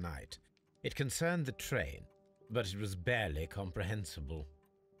last night. It concerned the train, but it was barely comprehensible.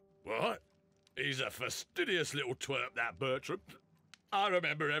 What? He's a fastidious little twerp, that Bertram. I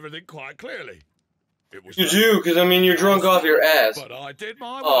remember everything quite clearly. It was You do, because I mean, you're drunk off your ass. But I did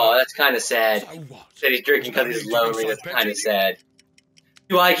my Oh, work. that's kind of sad. So what? Said he's drinking because he's lonely. That's petty. kind of sad.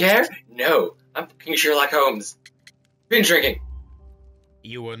 Do I care? No. I'm fucking Sherlock Holmes. Been drinking.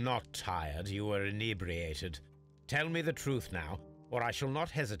 You were not tired, you were inebriated. Tell me the truth now, or I shall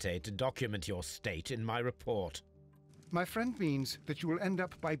not hesitate to document your state in my report. My friend means that you will end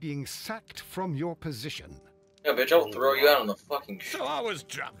up by being sacked from your position. No, bitch, I'll throw you out on the fucking So I was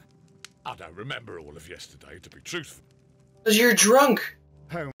drunk. I don't remember all of yesterday, to be truthful. Because you're drunk.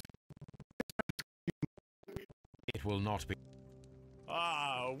 Home. It will not be.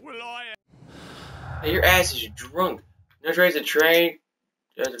 Oh, will I? Hey, your ass is drunk. No trace of train.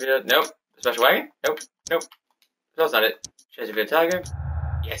 Chesterfield. Nope. Special wagon? Nope. Nope. That's not it. Chesterfield Tiger.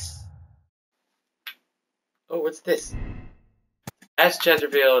 Yes. Oh, what's this? That's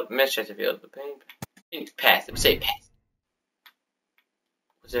Chesterfield. Miss Chesterfield. The pain. Pass. It would say pass.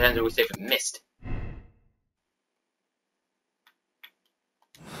 What's the answer we say for missed?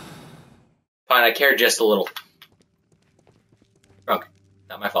 Fine, I care just a little. Drunk.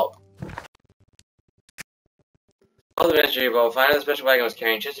 Not my fault. All the ministry will find out the special wagon was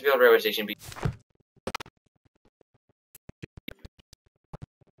carrying Chesterfield Railway Station.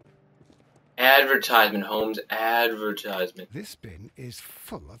 Advertisement, Holmes. Advertisement. This bin is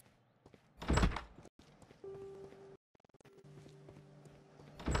full of...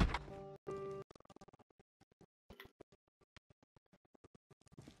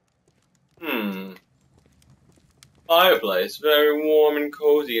 Fireplace. Very warm and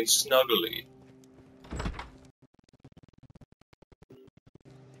cozy and snuggly.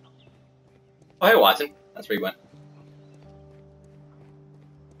 Oh, hey, Watson. That's where you went.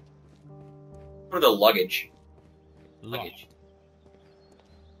 What are the luggage? Luggage.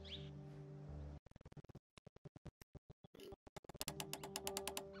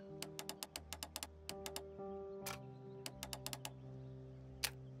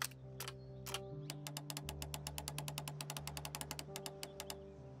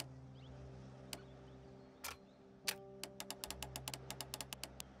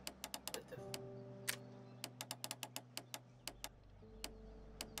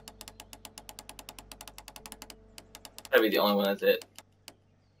 That'd be the only one that's it.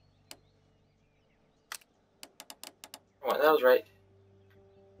 Oh, that was right.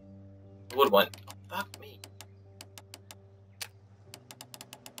 The wood one. Oh, fuck me.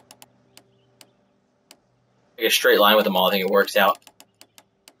 Make a straight line with them all, I think it works out.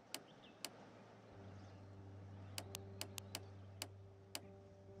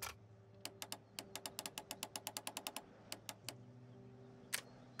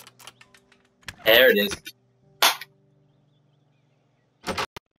 There it is.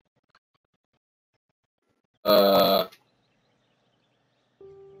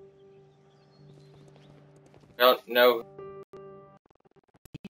 No.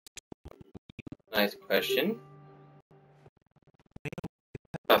 Nice question.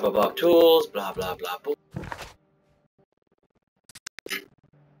 Blah blah blah tools, blah blah blah.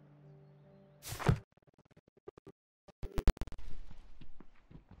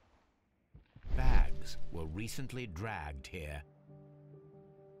 Bags were recently dragged here.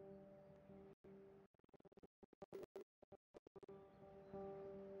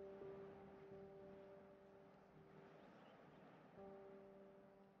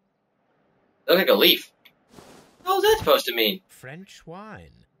 Looks like a leaf. What was that supposed to mean? French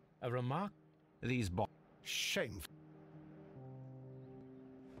wine. A remark. These Shameful.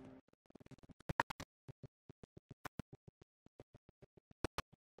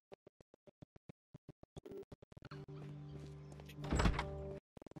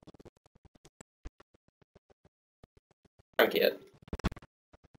 Drunk yet.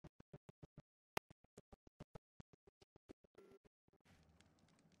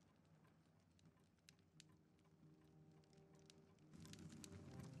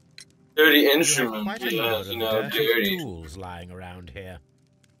 Dirty You have instrument. quite a Yes, number you of know, dirty dirty. tools lying around here.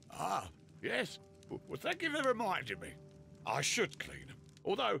 Ah, yes. Well, thank you for reminding me. I should clean them.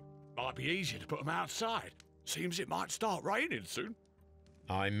 Although, might be easier to put them outside. Seems it might start raining soon.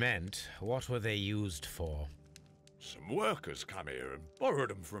 I meant, what were they used for? Some workers come here and borrowed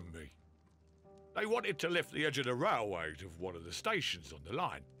them from me. They wanted to lift the edge of the railway to one of the stations on the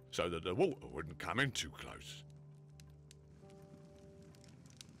line, so that the water wouldn't come in too close.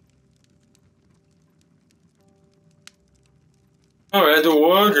 Alright, the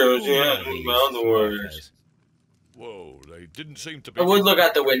workers, Who yeah, were these found the workers. workers? Whoa, they didn't seem to be... I would look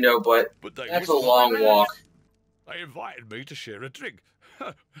out the window, but they that's a wouldn't long mind walk. They invited me to share a drink.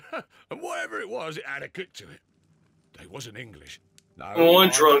 And whatever it was, it had a kick to it. They wasn't English. No, One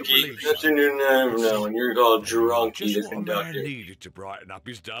I don't drunkie. believe That's so. your new name now, and you're called Drunkie Just the what a man conductor. needed to brighten up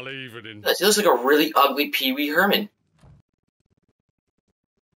his dull evening. He looks like a really ugly Pee Wee Herman.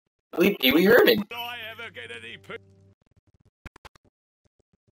 Ugly Pee Wee Herman. Will I ever get any Pee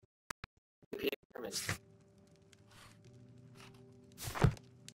Wee Herman.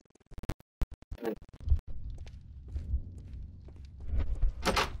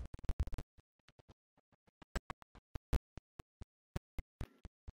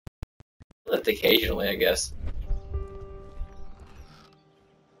 Lift occasionally, I guess.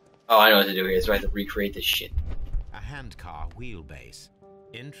 Oh, I know what to do here. So I have to recreate this shit. A handcar wheelbase.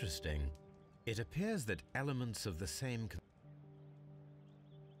 Interesting. It appears that elements of the same...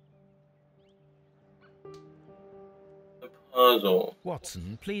 The puzzle.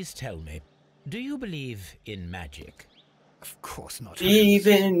 Watson, please tell me, do you believe in magic? Of course not.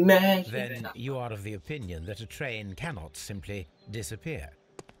 Even magic. Then you are of the opinion that a train cannot simply disappear.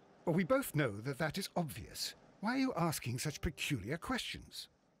 Well, we both know that that is obvious. Why are you asking such peculiar questions?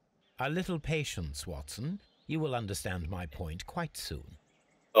 A little patience, Watson. You will understand my point quite soon.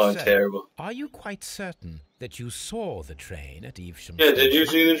 Oh, So, terrible. Are you quite certain that you saw the train at Evesham Yeah, Station? did you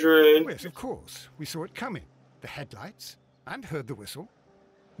see the train? Yes, of course. We saw it coming. The headlights. And heard the whistle.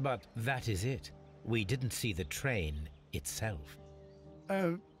 But that is it. We didn't see the train itself.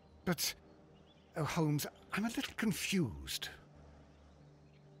 But... Oh, Holmes, I'm a little confused.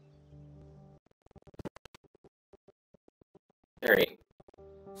 Alright.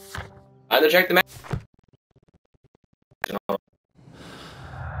 Either check the map.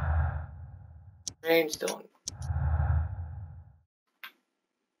 Train still on.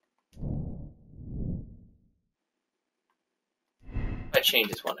 I change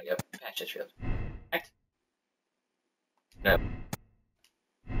this one. I got patch this field. Act. No.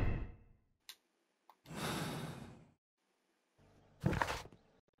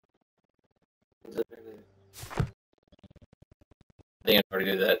 I think I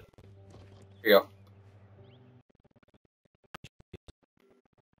already did that. Here you go.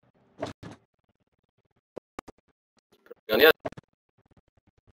 On the other.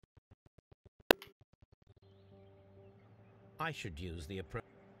 I should use the approach.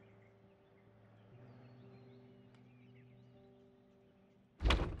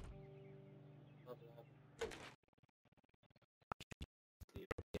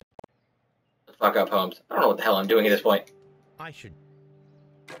 Fuck up, Holmes. I don't know what the hell I'm doing at this point. I should.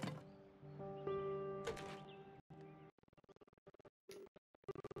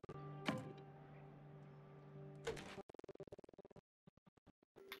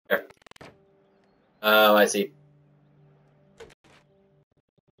 There. Oh, I see.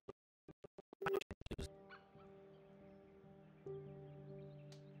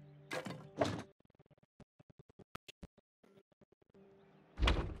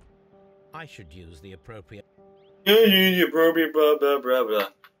 I should use the appropriate. Yeah, use the appropriate blah blah blah blah.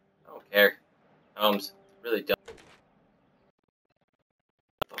 I don't care. Holmes, really dumb.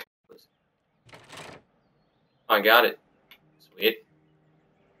 Oh, I got it. Sweet.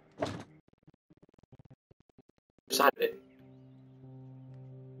 Side of it.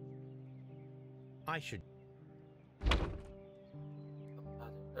 I should.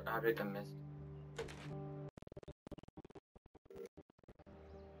 Object I missed.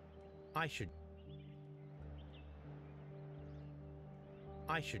 I should.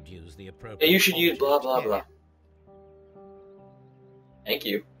 I should use the appropriate. Yeah, you should use blah blah alternate blah. Thank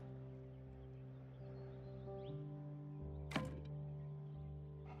you.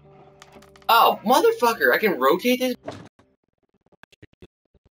 Oh, motherfucker! I can rotate this.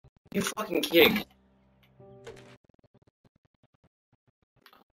 You fucking kidding me?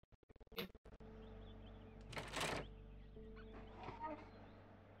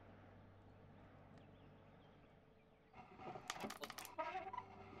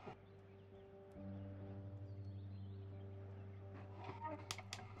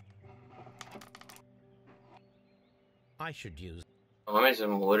 I should use... Oh, I made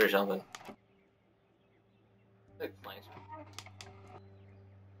some wood or something. Like planks.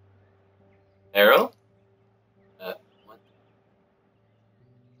 Arrow? What?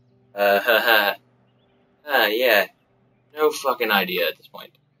 Haha. Yeah. No fucking idea at this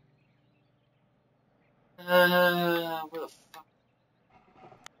point. Where the fuck?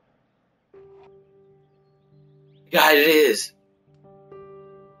 God, it is!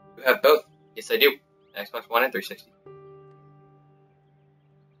 You have both. Yes, I do. Xbox One and 360.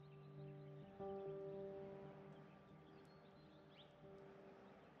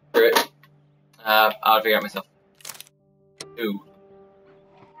 Screw it. I'll figure out myself. Ooh.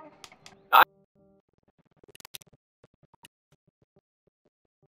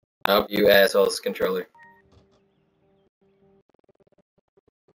 Oh, you assholes, controller.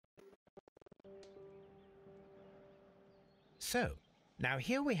 So, now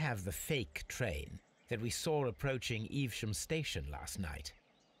here we have the fake train that we saw approaching Evesham Station last night.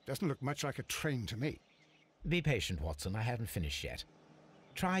 Doesn't look much like a train to me. Be patient, Watson, I haven't finished yet.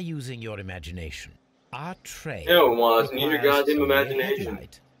 Try using your imagination. Our train No, Watson, use your requires goddamn only a imagination.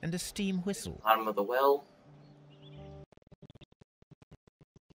 headlight and a steam whistle. Bottom of the well.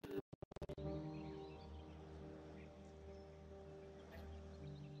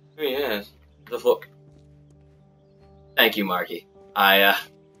 Oh, yes. The book. Thank you, Marky. Always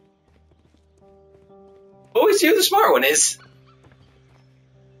see who the smart one is.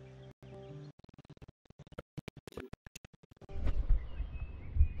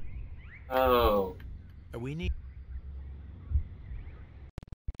 Oh. We need...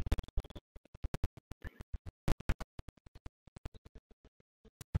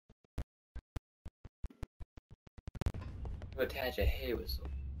 To attach a hay whistle.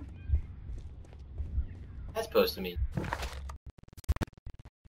 That's supposed to mean.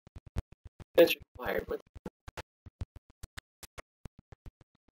 That's required. What?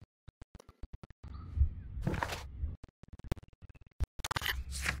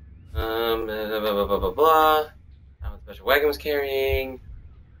 Blah, blah, blah, blah. How the special wagon was carrying.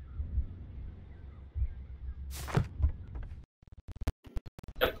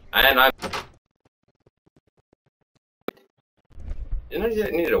 Yep, and I didn't I say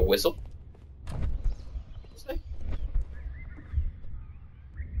it needed a whistle?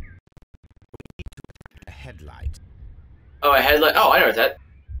 A headlight. Oh, a headlight. Oh, I know what's that.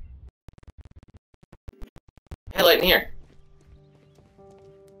 Headlight in here.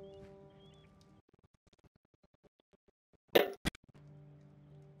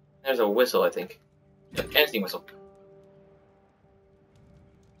 There's a whistle, I think. Yep, and a steam whistle.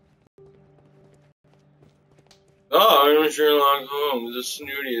 Oh, I'm Sherlock Holmes. The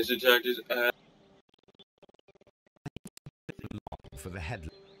Snoody has attacked his ass. For the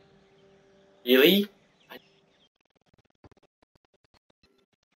headlight. Really? I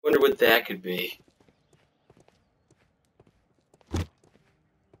wonder what that could be.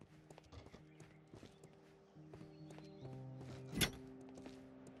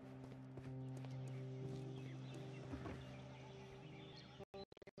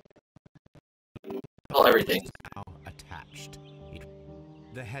 Well, everything. Now attached.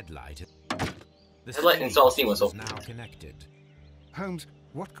 The headlight. The Headlight install steam whistle. is now connected. Holmes,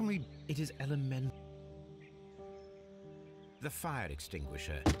 what can we... It is elemental. The fire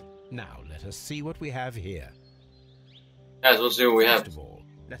extinguisher. Now let us see what we have here. Guys, we'll see what we have. First of all,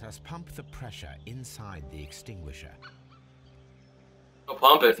 let us pump the pressure inside the extinguisher. I'll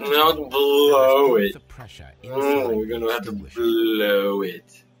pump it. Now blow it. The pressure Oh, we're gonna have to blow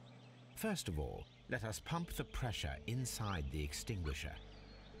it. First of all, let us pump the pressure inside the extinguisher.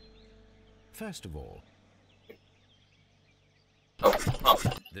 First of all. Oh, pump.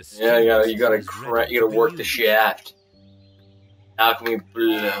 Yeah, you gotta work the shaft. How can we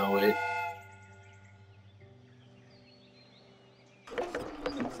blow it?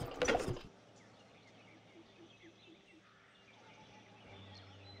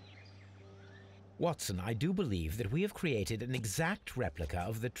 Watson, I do believe that we have created an exact replica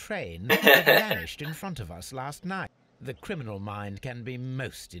of the train that vanished in front of us last night. The criminal mind can be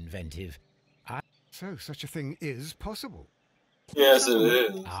most inventive. So, such a thing is possible. Yes, it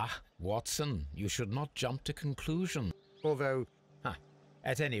is. Ah, Watson, you should not jump to conclusions. Although...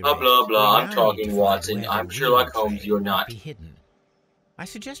 At any rate... Blah, blah, blah. we I'm now talking need to find Watson. where the I'm real Sherlock Holmes. train You're might not. Be hidden. I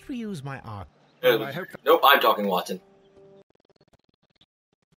suggest we use my arc. Well, I hope that... Nope, I'm talking Watson.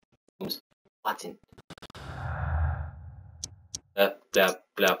 Watson. Blah, blah,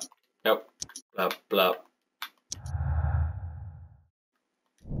 blah. Nope. Blah, blah.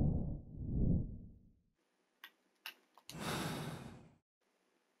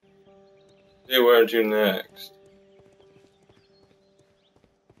 See where to next.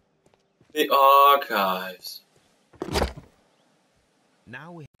 The archives.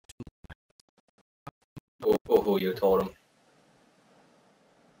 Now we Oh, you told him.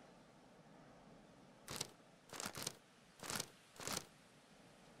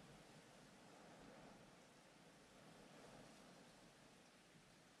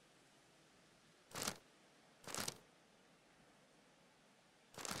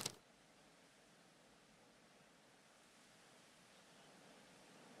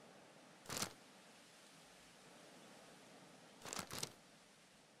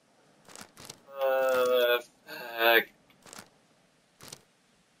 Fuck.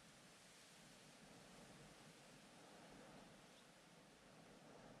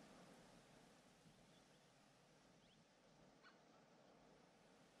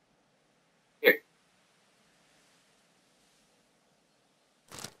 Here.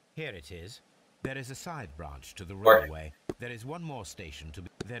 Here it is. There is a side branch to the Where? railway. There is one more station to be.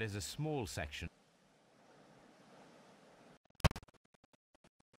 There is a small section.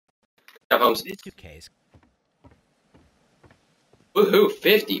 Holmes. This case. Woohoo!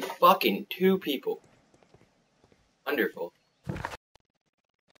 50 fucking 2 people. Wonderful.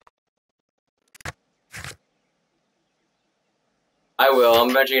 I will. I'm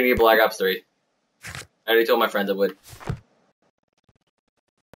eventually gonna get Black Ops 3. I already told my friends I would.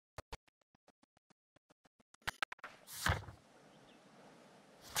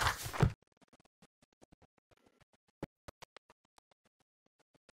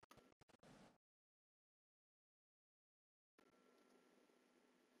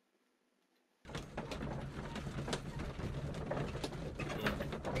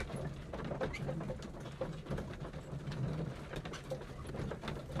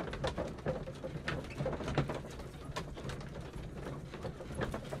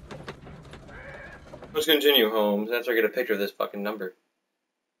 Let's continue, Holmes. After I get a picture of this fucking number.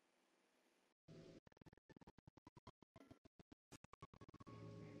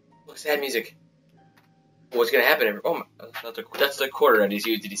 Look, sad music. What's gonna happen? Oh my, that's the quarter that he's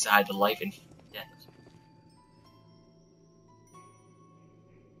used to decide the life and death.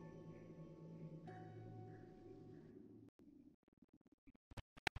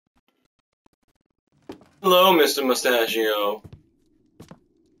 Hello, Mr. Mustachio.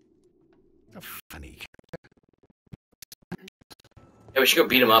 A funny. Hey, we should go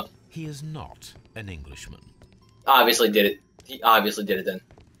beat him up. He is not an Englishman. Obviously did it. He obviously did it then.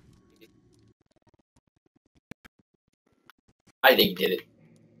 I think he did it.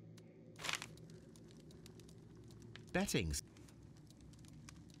 Bettings.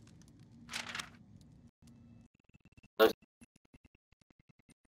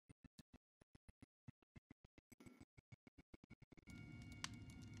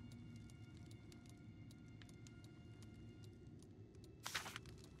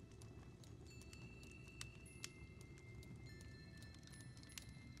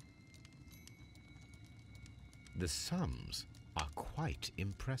 The sums are quite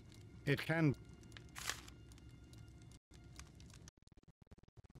impressive. It can.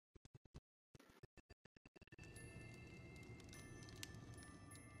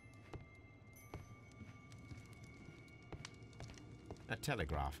 A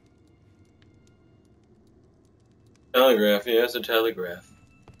telegraph. Telegraph, yes, a telegraph.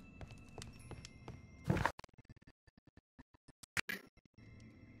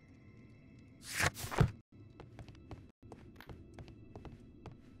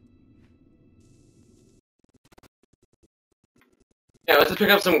 Yeah, let's pick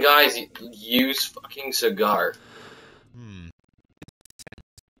up some guy's used fucking cigar. Hmm.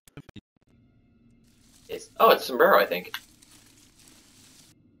 It's a sombrero, I think.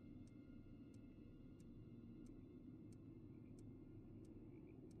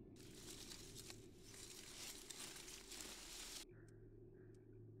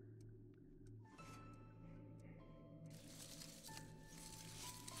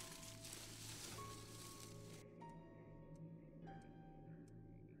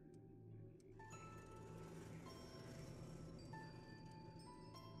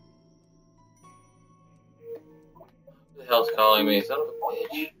 Who the hell's calling me? Son of a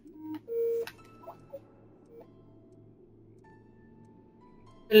bitch.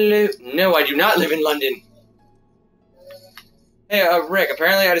 Hello? No, I do not live in London. Hey, Rick,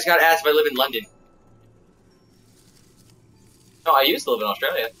 apparently I just got asked if I live in London. No, I used to live in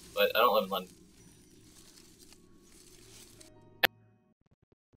Australia, but I don't live in London.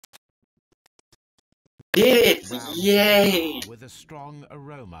 Did it! Round Yay! with a strong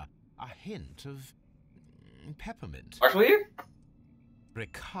aroma, a hint of peppermint. Marshall here?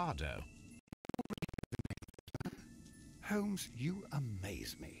 Ricardo. Holmes, you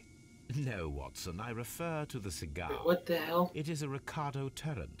amaze me. No, Watson, I refer to the cigar. Wait, what the hell? It is a Ricardo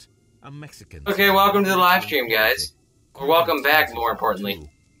Turrent, a Mexican. Okay, welcome to the live stream, guys. Or welcome back, more importantly.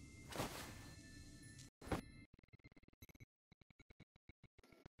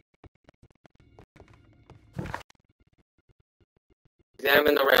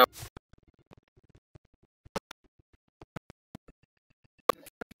 Examine the round.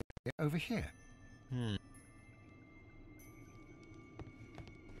 Over here. I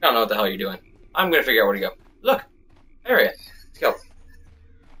don't know what the hell you're doing. I'm gonna figure out where to go. Look! Area. Let's go.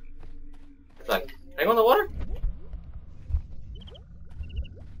 It's like, can I go in the water?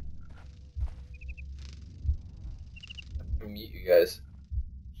 I'm gonna mute you guys.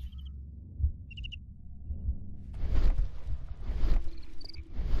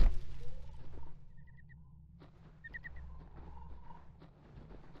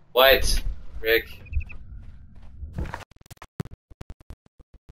 What? Rick.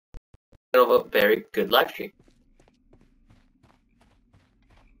 Middle of a very good live stream.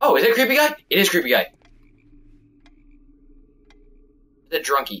 Oh, is that Creepy Guy? It is Creepy Guy. Is that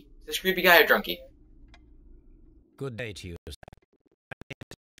Drunky? Is this Creepy Guy or Drunky? Good day to you.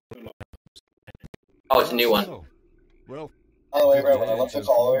 Oh, it's a new one. Oh, well, Oh, wait, when I looked at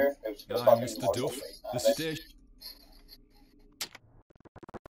all over, it was I'm fucking Mr. Duff, the station.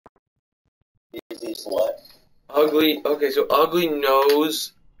 Easy slut. Ugly. Okay, so ugly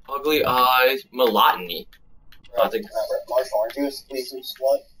nose, ugly eyes, melotony. Remember, Marshall, aren't you a sleazy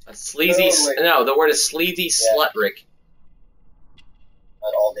slut? A sleazy. No, the word is sleazy slut, Rick.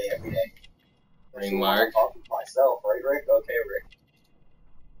 Not all day, every day. Ring mark. I'm talking to myself, right, Rick? Okay, Rick.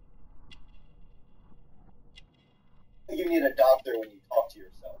 I think you need a doctor when you talk to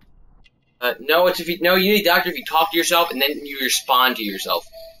yourself. No, it's if you you need a doctor if you talk to yourself and then you respond to yourself.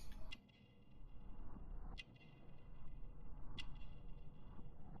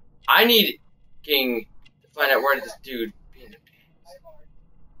 I need King to find out where this dude. You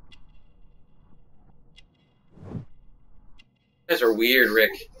guys are weird,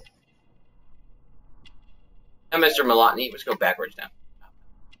 Rick. Now, Mr. Melotny, let's go backwards now.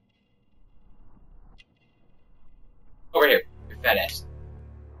 Over here, you fat ass.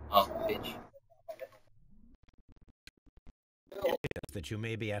 Oh, bitch. That you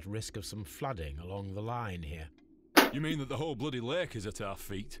may be at risk of some flooding along the line here. You mean that the whole bloody lake is at our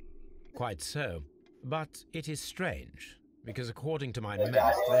feet? Quite so. But it is strange, because according to my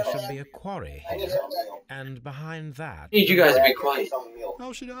map, there should be a quarry here, and behind that... I need you guys to be quiet.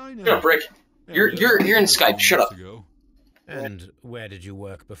 How should I know? Shut up, Rick. You're in Skype. Shut up. And where did you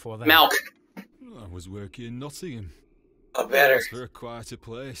work before that? Malk. I was working in Nottingham. Oh, better. It's for a quieter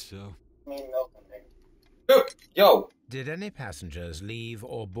place, so... Yo. Did any passengers leave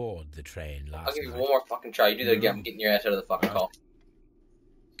or board the train last night? I'll give you one more fucking try. You do that again, I'm getting your ass out of the fucking call.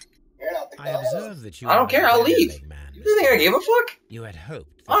 I observe that you... I don't care, I'll leave. Man, you think I give a fuck? You had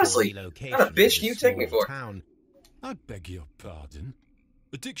hoped that honestly, what kind of bitch do you take me for? Town... I beg your pardon.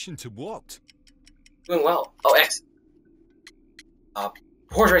 Addiction to what? Doing well. Oh, X.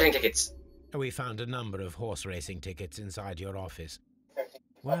 Horse racing tickets. We found a number of horse racing tickets inside your office.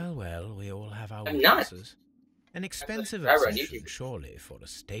 Well, well, we all have our weaknesses. An expensive obsession, surely, for a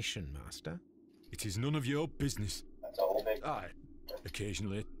station master. It is none of your business. I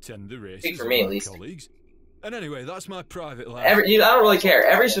occasionally attend the races Speak for me, with at my least. colleagues. And anyway, that's my private life. I don't really care.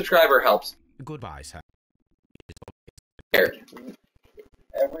 Every subscriber helps. Goodbye, sir. Everyone.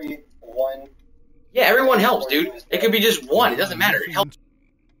 Yeah, everyone helps, dude. It could be just one. It doesn't matter. It helps.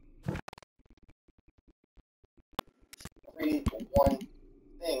 Every one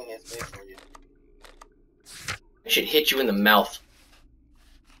thing is made for you. I should hit you in the mouth.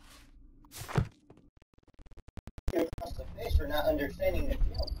 You're across the face for not understanding the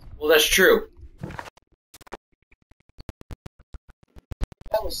joke. Well, that's true.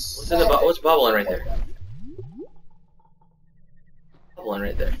 That was What's in the what's bubbling right there? Bubbling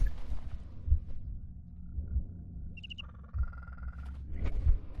right there.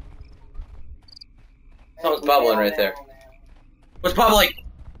 Something's bubbling right there. What's bubbling?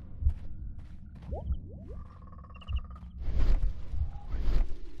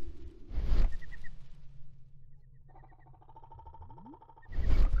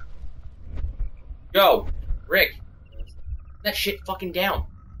 Yo, Rick. That shit fucking down.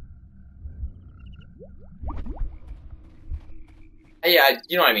 Yeah,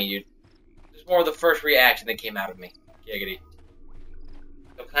 you know what I mean, dude. There's more of the first reaction that came out of me. Giggity.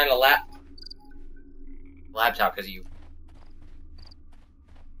 Some kind of laptop because of you.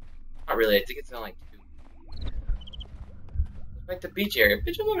 Not really, I think it's not like two. It's like the beach area.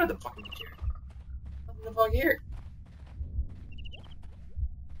 Bitch, I'm looking at the fucking beach area. Nothing the fuck here.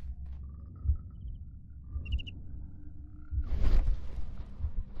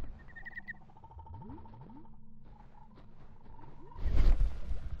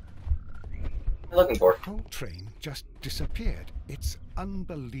 I'm looking for? The whole train just disappeared. It's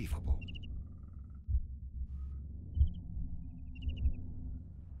unbelievable.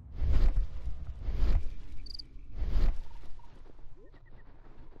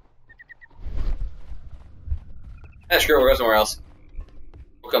 Ah, screw it, we'll go somewhere else.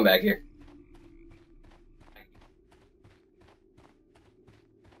 We'll come back here.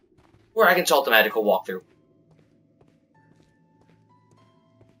 Or I can consult the magical walkthrough.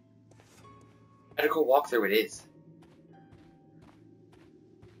 Magical walkthrough it is.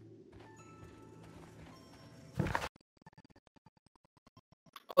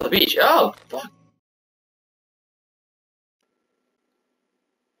 Oh, the beach. Oh, fuck.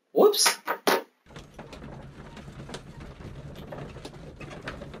 Whoops.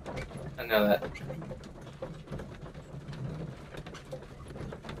 I know that.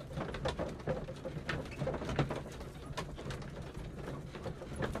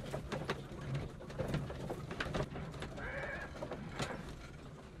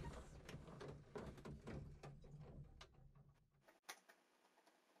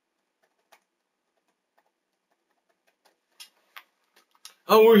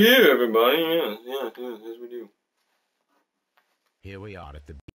 Oh, we're here, everybody. Yes, we do. Here we are at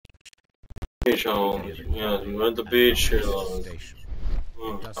the Beach home. Yeah, we're at the beach. station.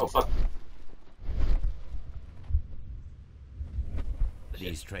 Oh, fuck.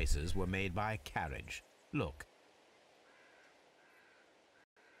 These traces were made by carriage. Look.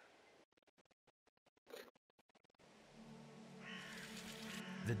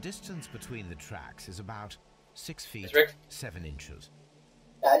 The distance between the tracks is about 6 feet 7 inches.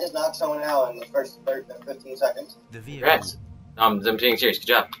 Yeah, I just knocked someone out in the first 15 seconds. The vehicle. Congrats. I'm being serious. Good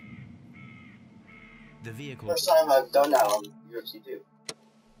job. The vehicle. First time I've done that on UFC 2.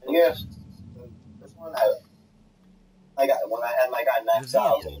 And UFC, the first one I got when I had my guy maxed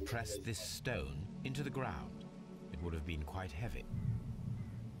out. The vehicle pressed this stone into the ground. It would have been quite heavy.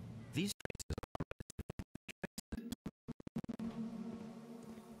 These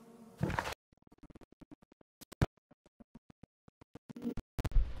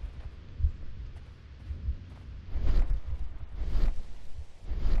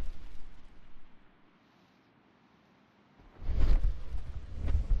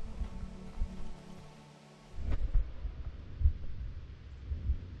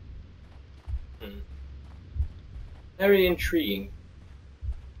Very intriguing.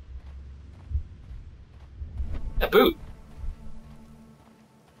 A boot.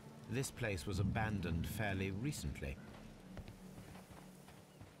 This place was abandoned fairly recently.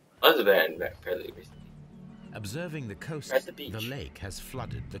 Was abandoned fairly recently. Observing the coast, At the beach. the lake has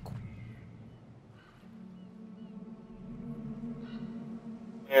flooded the.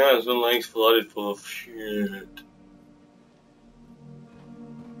 Yeah, this one lake's flooded full of shit.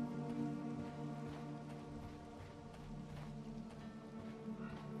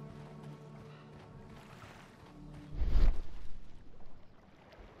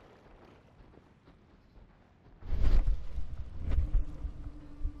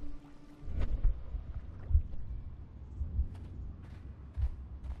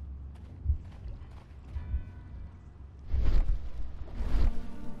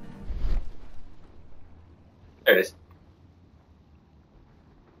 There it is.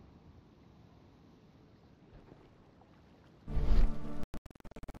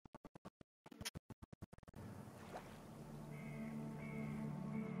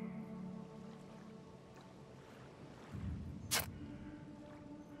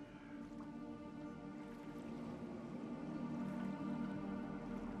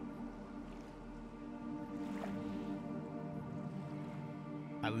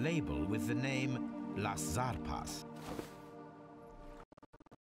 A label with the name Las Zarpas.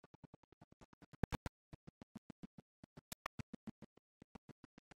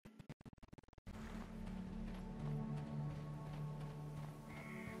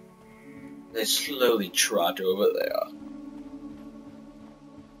 They slowly trot over there.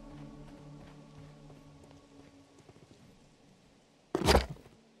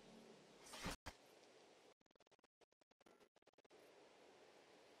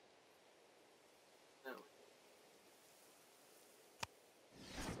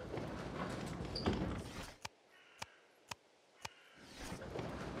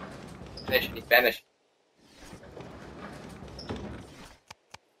 Finish, he vanished.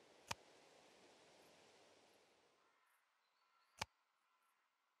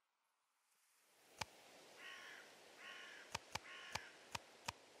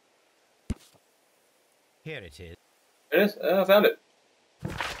 Here it is. It is? I found it.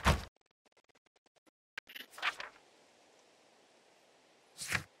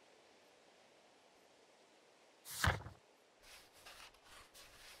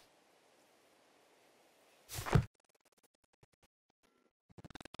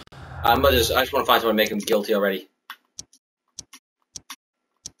 I just want to find someone to make him guilty already.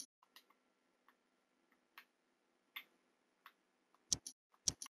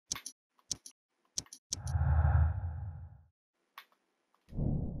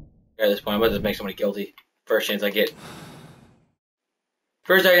 At this point, I'm about to make somebody guilty. First chance I get.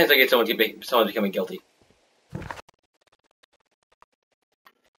 First chance I get someone becoming guilty.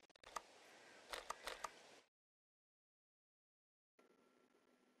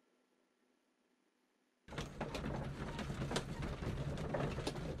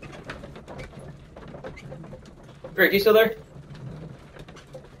 Rick, you still there?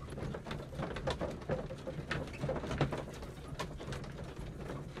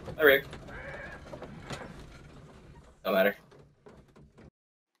 Hi, Rick. Don't matter.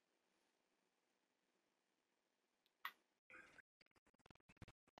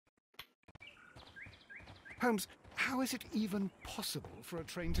 Holmes, how is it even possible for a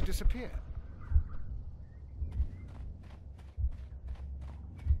train to disappear?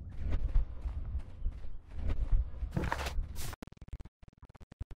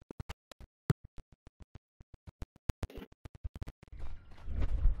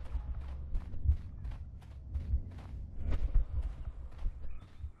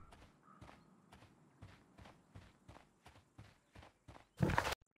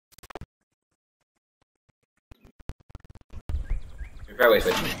 Railway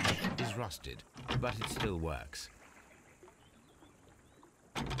switch. Is rusted, but it still works.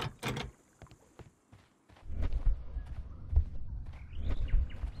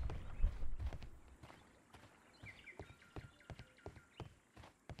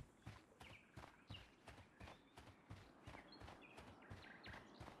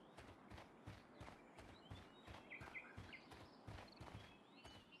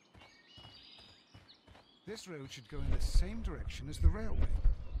 This road should go in the same direction as the railway.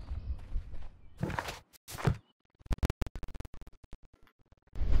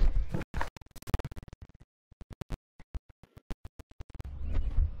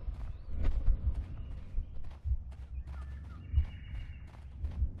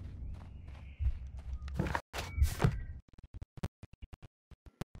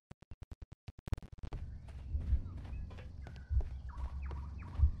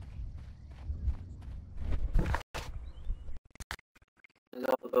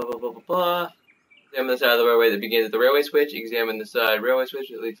 Blah, blah, blah, blah, blah. Examine the side of the railway that begins at the railway switch. Examine the side railway switch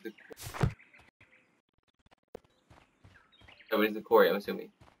that leads to the... That leads to the quarry, I'm assuming.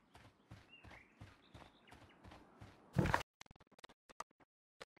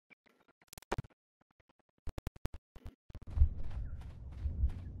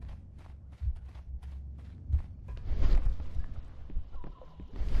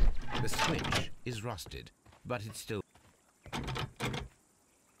 The switch is rusted, but it still...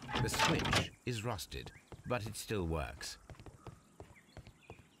 The switch is rusted, but it still works.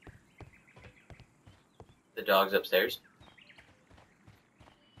 The dog's upstairs.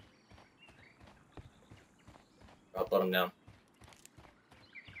 I'll let him down.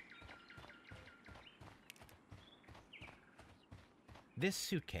 This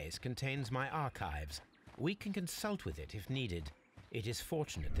suitcase contains my archives. We can consult with it if needed. It is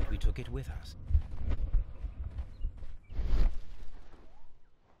fortunate that we took it with us.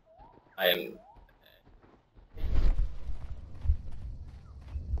 I am...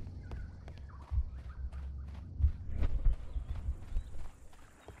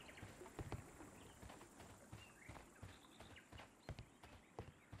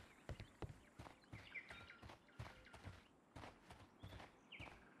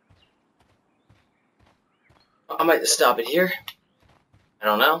 I might just stop it here. I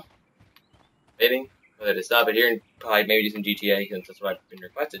don't know. Debating whether to stop it here and probably maybe do some GTA since that's what I've been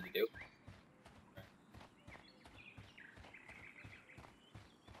requested to do.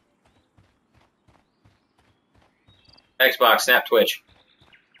 Xbox, Snap, Twitch.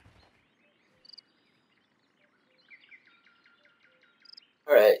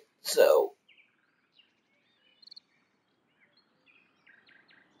 Alright, so...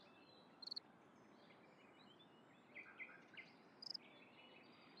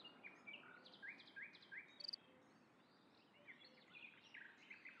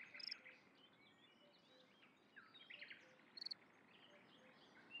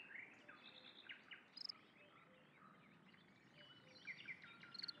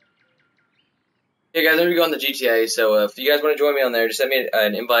 Hey guys, I'm gonna go on the GTA, so if you guys want to join me on there, just send me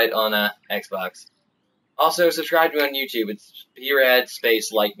an invite on Xbox. Also, subscribe to me on YouTube. It's PRAD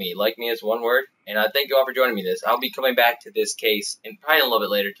space like me. Like me is one word, and I thank you all for joining me this. I'll be coming back to this case and probably a little bit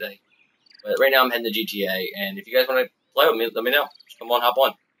later today. But right now I'm heading to GTA, and if you guys want to play with me, let me know. Just come on, hop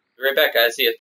on. Be right back, guys. See ya.